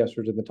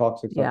 4-hydroxyestrogen, the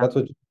toxic stuff. Yeah. That's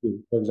what you do,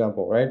 for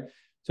example, right?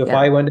 So if Yeah.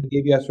 I went and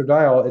gave you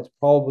estradiol, it's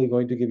probably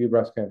going to give you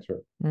breast cancer.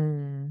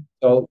 Mm.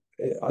 So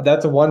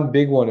that's a one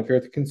big one. If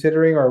you're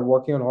considering or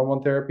working on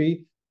hormone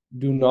therapy,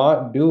 do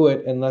not do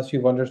it unless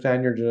you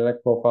understand your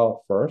genetic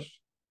profile first.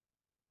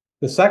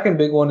 The second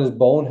big one is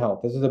bone health.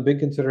 This is a big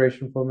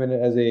consideration for women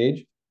as they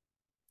age.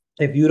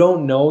 If you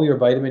don't know your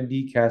vitamin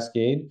D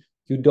cascade,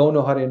 you don't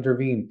know how to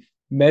intervene.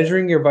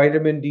 Measuring your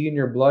vitamin D in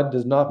your blood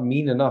does not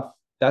mean enough.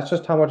 That's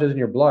just how much is in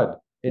your blood.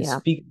 It Yeah.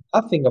 speaks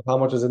nothing of how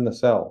much is in the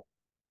cell.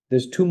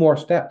 There's two more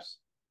steps.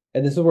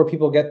 And this is where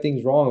people get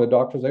things wrong. The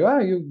doctor's like, oh,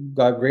 you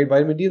got great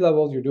vitamin D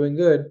levels, you're doing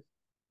good.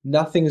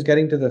 Nothing's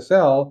getting to the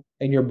cell,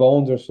 and your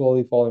bones are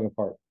slowly falling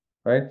apart,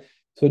 right?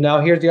 So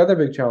now here's the other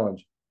big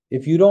challenge.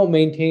 If you don't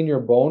maintain your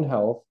bone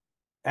health,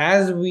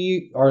 as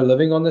we are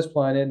living on this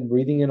planet and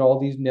breathing in all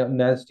these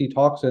nasty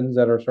toxins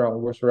that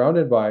we're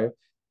surrounded by,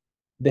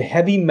 the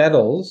heavy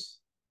metals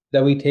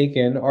that we take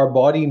in, our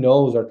body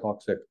knows are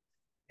toxic.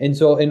 And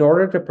so in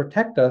order to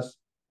protect us,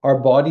 our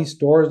body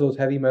stores those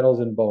heavy metals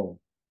in bone.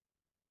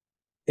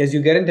 As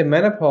you get into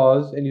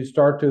menopause and you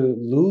start to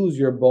lose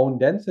your bone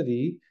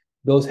density,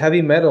 those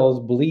heavy metals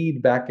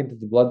bleed back into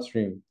the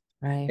bloodstream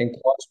Right. and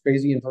cause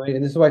crazy inflammation.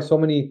 And this is why so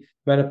many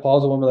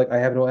menopausal women are like, I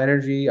have no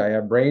energy, I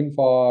have brain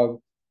fog,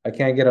 I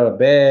can't get out of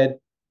bed.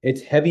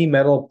 It's heavy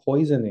metal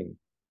poisoning.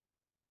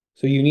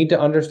 So you need to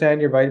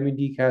understand your vitamin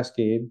D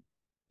cascade.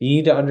 You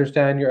need to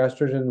understand your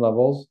estrogen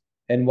levels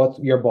and what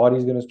your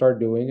body's going to start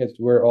doing.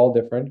 We're all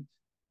different.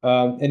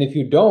 And if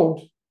you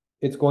don't,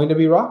 it's going to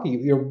be rocky.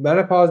 Your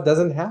menopause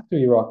doesn't have to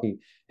be rocky.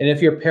 And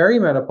if you're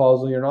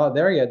perimenopausal, you're not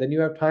there yet, then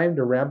you have time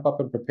to ramp up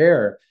and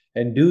prepare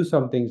and do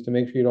some things to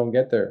make sure you don't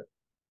get there.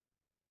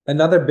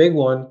 Another big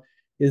one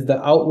is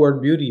the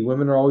outward beauty.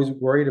 Women are always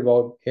worried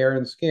about hair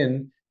and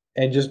skin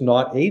and just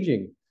not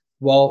aging.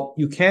 Well,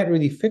 you can't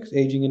really fix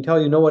aging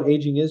until you know what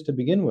aging is to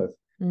begin with.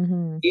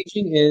 Mm-hmm.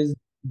 Aging is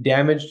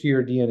damage to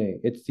your DNA.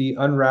 It's the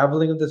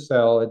unraveling of the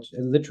cell. It's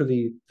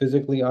literally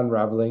physically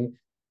unraveling.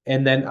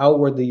 And then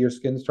outwardly, your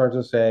skin starts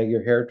to sag,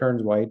 your hair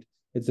turns white.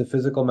 It's a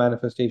physical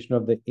manifestation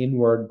of the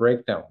inward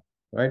breakdown,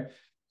 right?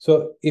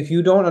 So if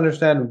you don't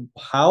understand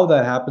how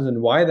that happens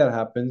and why that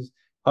happens,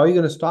 how are you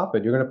going to stop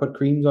it? You're going to put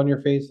creams on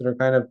your face that are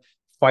kind of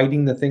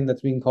fighting the thing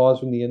that's being caused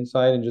from the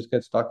inside and just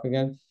get stuck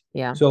again.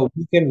 Yeah. So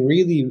we can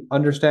really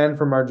understand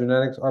from our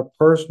genetics our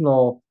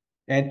personal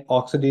and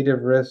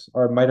oxidative risks,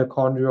 our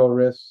mitochondrial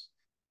risks,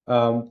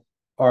 um,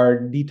 our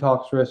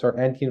detox risks, our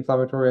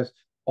anti-inflammatory risks.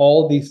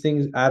 All these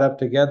things add up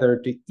together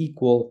to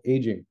equal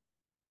aging.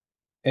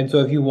 And so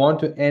if you want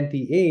to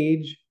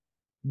anti-age,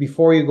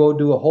 before you go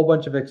do a whole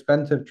bunch of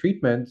expensive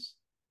treatments,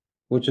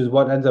 which is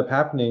what ends up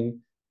happening,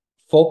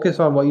 focus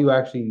on what you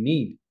actually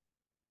need,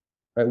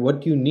 right?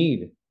 What do you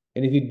need?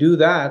 And if you do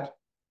that,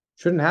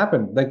 shouldn't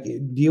happen. Like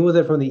deal with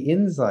it from the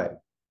inside.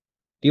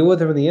 Deal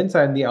with it from the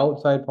inside, and the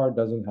outside part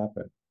doesn't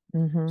happen. So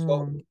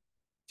Mm-hmm.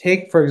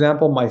 take, for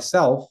example,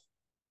 myself.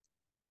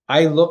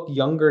 I look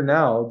younger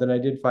now than I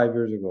did 5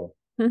 years ago.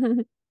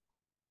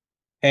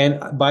 And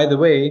by the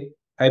way,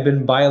 I've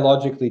been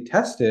biologically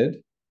tested.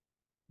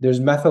 There's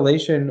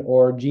methylation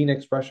or gene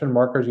expression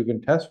markers you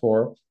can test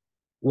for.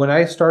 When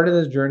I started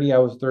this journey, I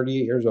was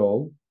 38 years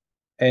old,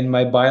 and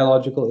my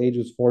biological age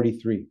was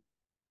 43.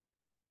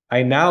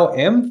 I now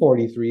am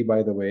 43,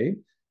 by the way,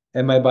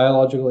 and my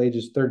biological age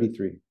is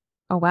 33.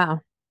 Oh, wow.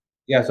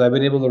 Yeah, so I've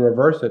been able to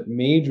reverse it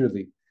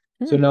majorly.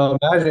 So Hmm. now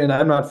imagine, and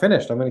I'm not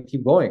finished. I'm going to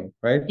keep going,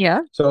 right?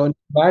 Yeah. So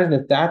imagine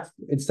if that's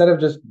instead of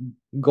just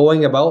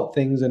going about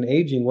things and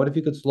aging, what if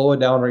you could slow it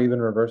down or even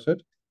reverse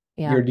it?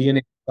 Yeah. Your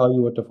DNA will tell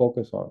you what to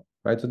focus on,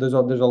 right? So there's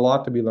a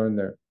lot to be learned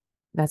there.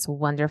 That's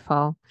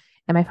wonderful.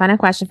 And my final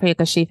question for you,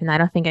 Kashif, and I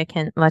don't think I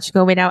can let you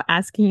go without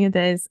asking you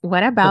this.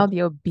 What about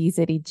the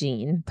obesity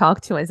gene?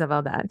 Talk to us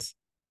about that.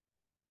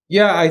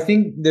 Yeah, I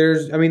think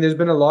there's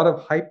been a lot of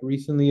hype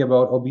recently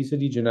about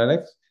obesity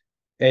genetics,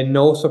 and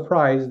no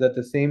surprise that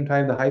the same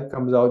time the hype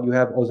comes out, you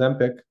have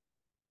Ozempic,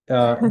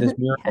 this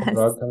miracle Yes.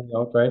 drug coming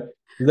out, right?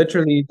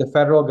 Literally, the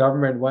federal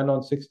government went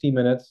on 60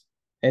 Minutes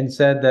and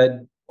said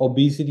that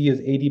obesity is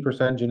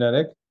 80%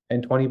 genetic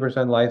and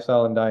 20%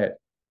 lifestyle and diet.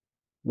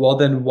 Well,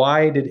 then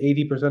why did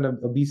 80%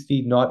 of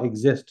obesity not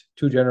exist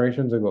 2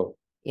 generations ago?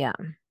 Yeah.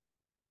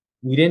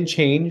 We didn't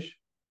change.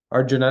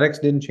 Our genetics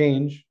didn't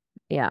change.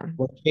 Yeah.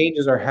 What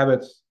changes our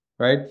habits,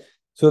 right?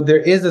 So there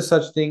is a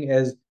such thing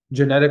as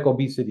genetic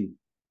obesity.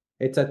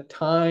 It's a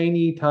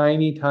tiny,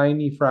 tiny,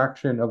 tiny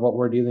fraction of what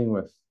we're dealing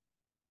with.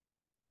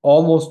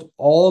 Almost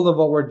all of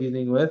what we're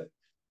dealing with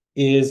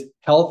is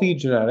healthy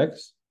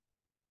genetics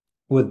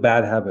with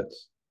bad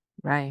habits.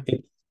 Right.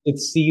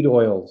 It's seed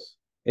oils,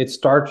 it's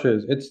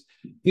starches.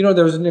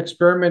 There was an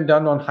experiment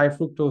done on high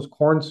fructose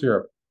corn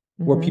syrup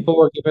where Mm-hmm. people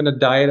were given a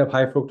diet of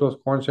high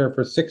fructose corn syrup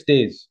for 6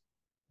 days.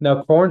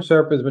 Now, corn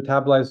syrup is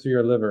metabolized through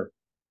your liver.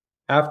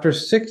 After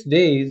 6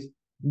 days,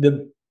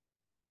 the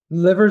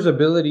liver's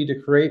ability to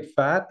create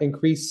fat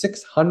increased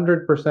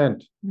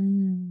 600%.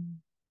 Mm.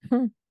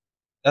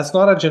 That's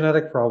not a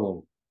genetic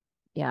problem,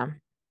 Yeah.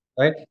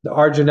 right?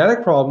 Our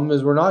genetic problem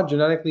is we're not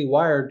genetically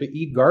wired to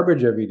eat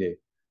garbage every day.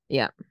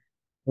 Yeah.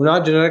 We're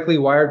not genetically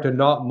wired to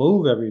not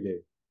move every day,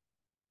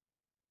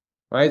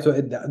 right?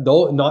 So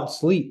though not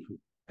sleep,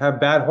 have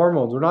bad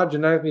hormones. We're not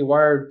genetically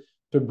wired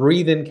to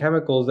breathe in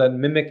chemicals that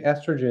mimic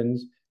estrogens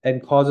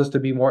and cause us to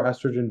be more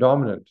estrogen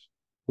dominant,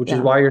 which is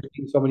Yeah. why you're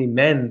seeing so many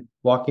men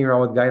walking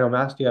around with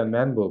gynecomastia and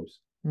man boobs,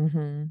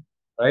 Mm-hmm.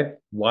 right?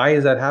 Why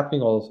is that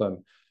happening all of a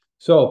sudden?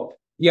 So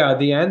yeah,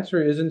 the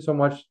answer isn't so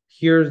much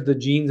here's the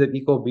genes that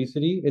equal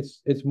obesity.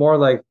 It's more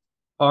like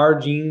our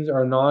genes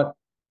are not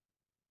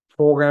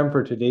programmed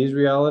for today's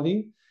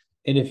reality.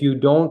 And if you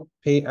don't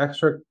pay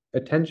extra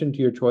attention to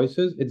your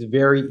choices, it's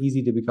very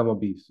easy to become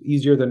obese,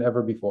 easier than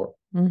ever before.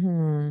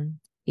 Mm-hmm.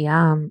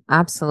 Yeah,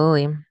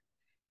 absolutely.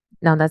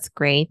 No, that's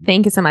great.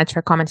 Thank you so much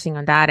for commenting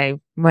on that. I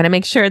want to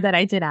make sure that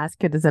I did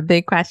ask you. There's a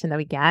big question that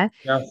we get.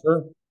 Yeah,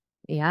 sure.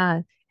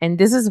 Yeah. And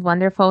this is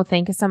wonderful.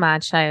 Thank you so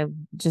much. I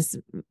just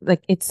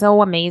like it's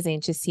so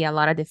amazing to see a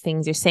lot of the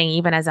things you're saying,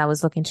 even as I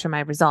was looking through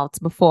my results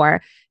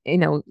before,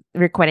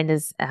 recording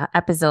this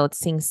episode,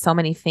 seeing so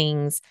many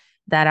things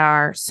that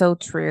are so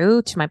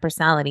true to my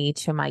personality,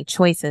 to my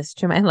choices,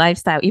 to my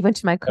lifestyle, even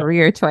to my Yeah.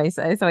 career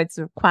choices. So it's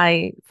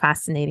quite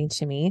fascinating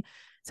to me.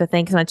 So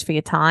thank you so much for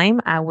your time.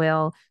 I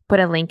will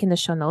put a link in the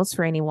show notes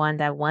for anyone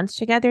that wants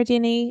to get their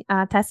DNA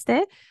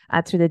tested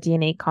through the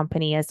DNA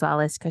company, as well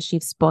as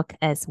Kashif's book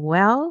as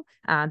well,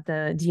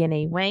 the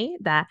DNA Way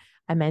that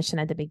I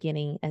mentioned at the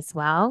beginning as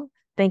well.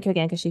 Thank you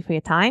again, Kashif, for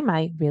your time.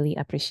 I really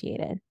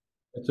appreciate it.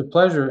 It's a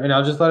pleasure. And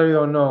I'll just let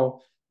everyone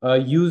know,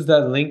 use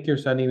that link you're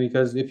sending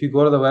because if you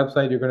go to the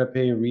website, you're going to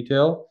pay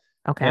retail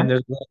Okay. and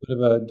there's a little bit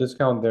of a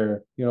discount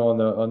there,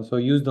 so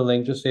use the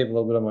link, just save a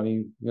little bit of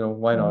money,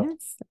 why not?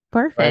 Yes. Right?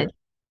 Perfect.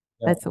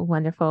 Yeah. That's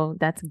wonderful.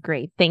 That's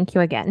great. Thank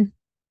you again.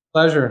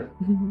 Pleasure.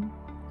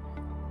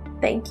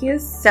 Thank you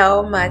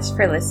so much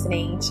for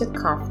listening to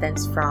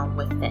Confidence from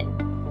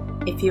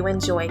Within. If you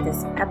enjoyed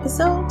this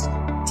episode,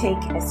 take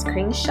a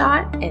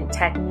screenshot and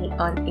tag me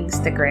on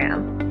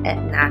Instagram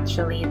at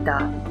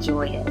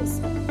naturally.joyous,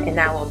 and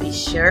I will be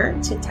sure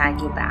to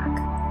tag you back.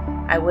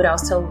 I would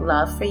also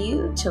love for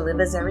you to leave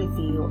us a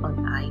review on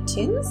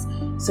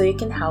iTunes so you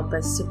can help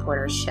us support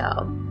our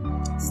show.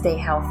 Stay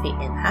healthy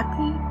and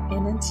happy,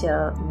 and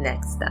until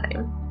next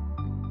time.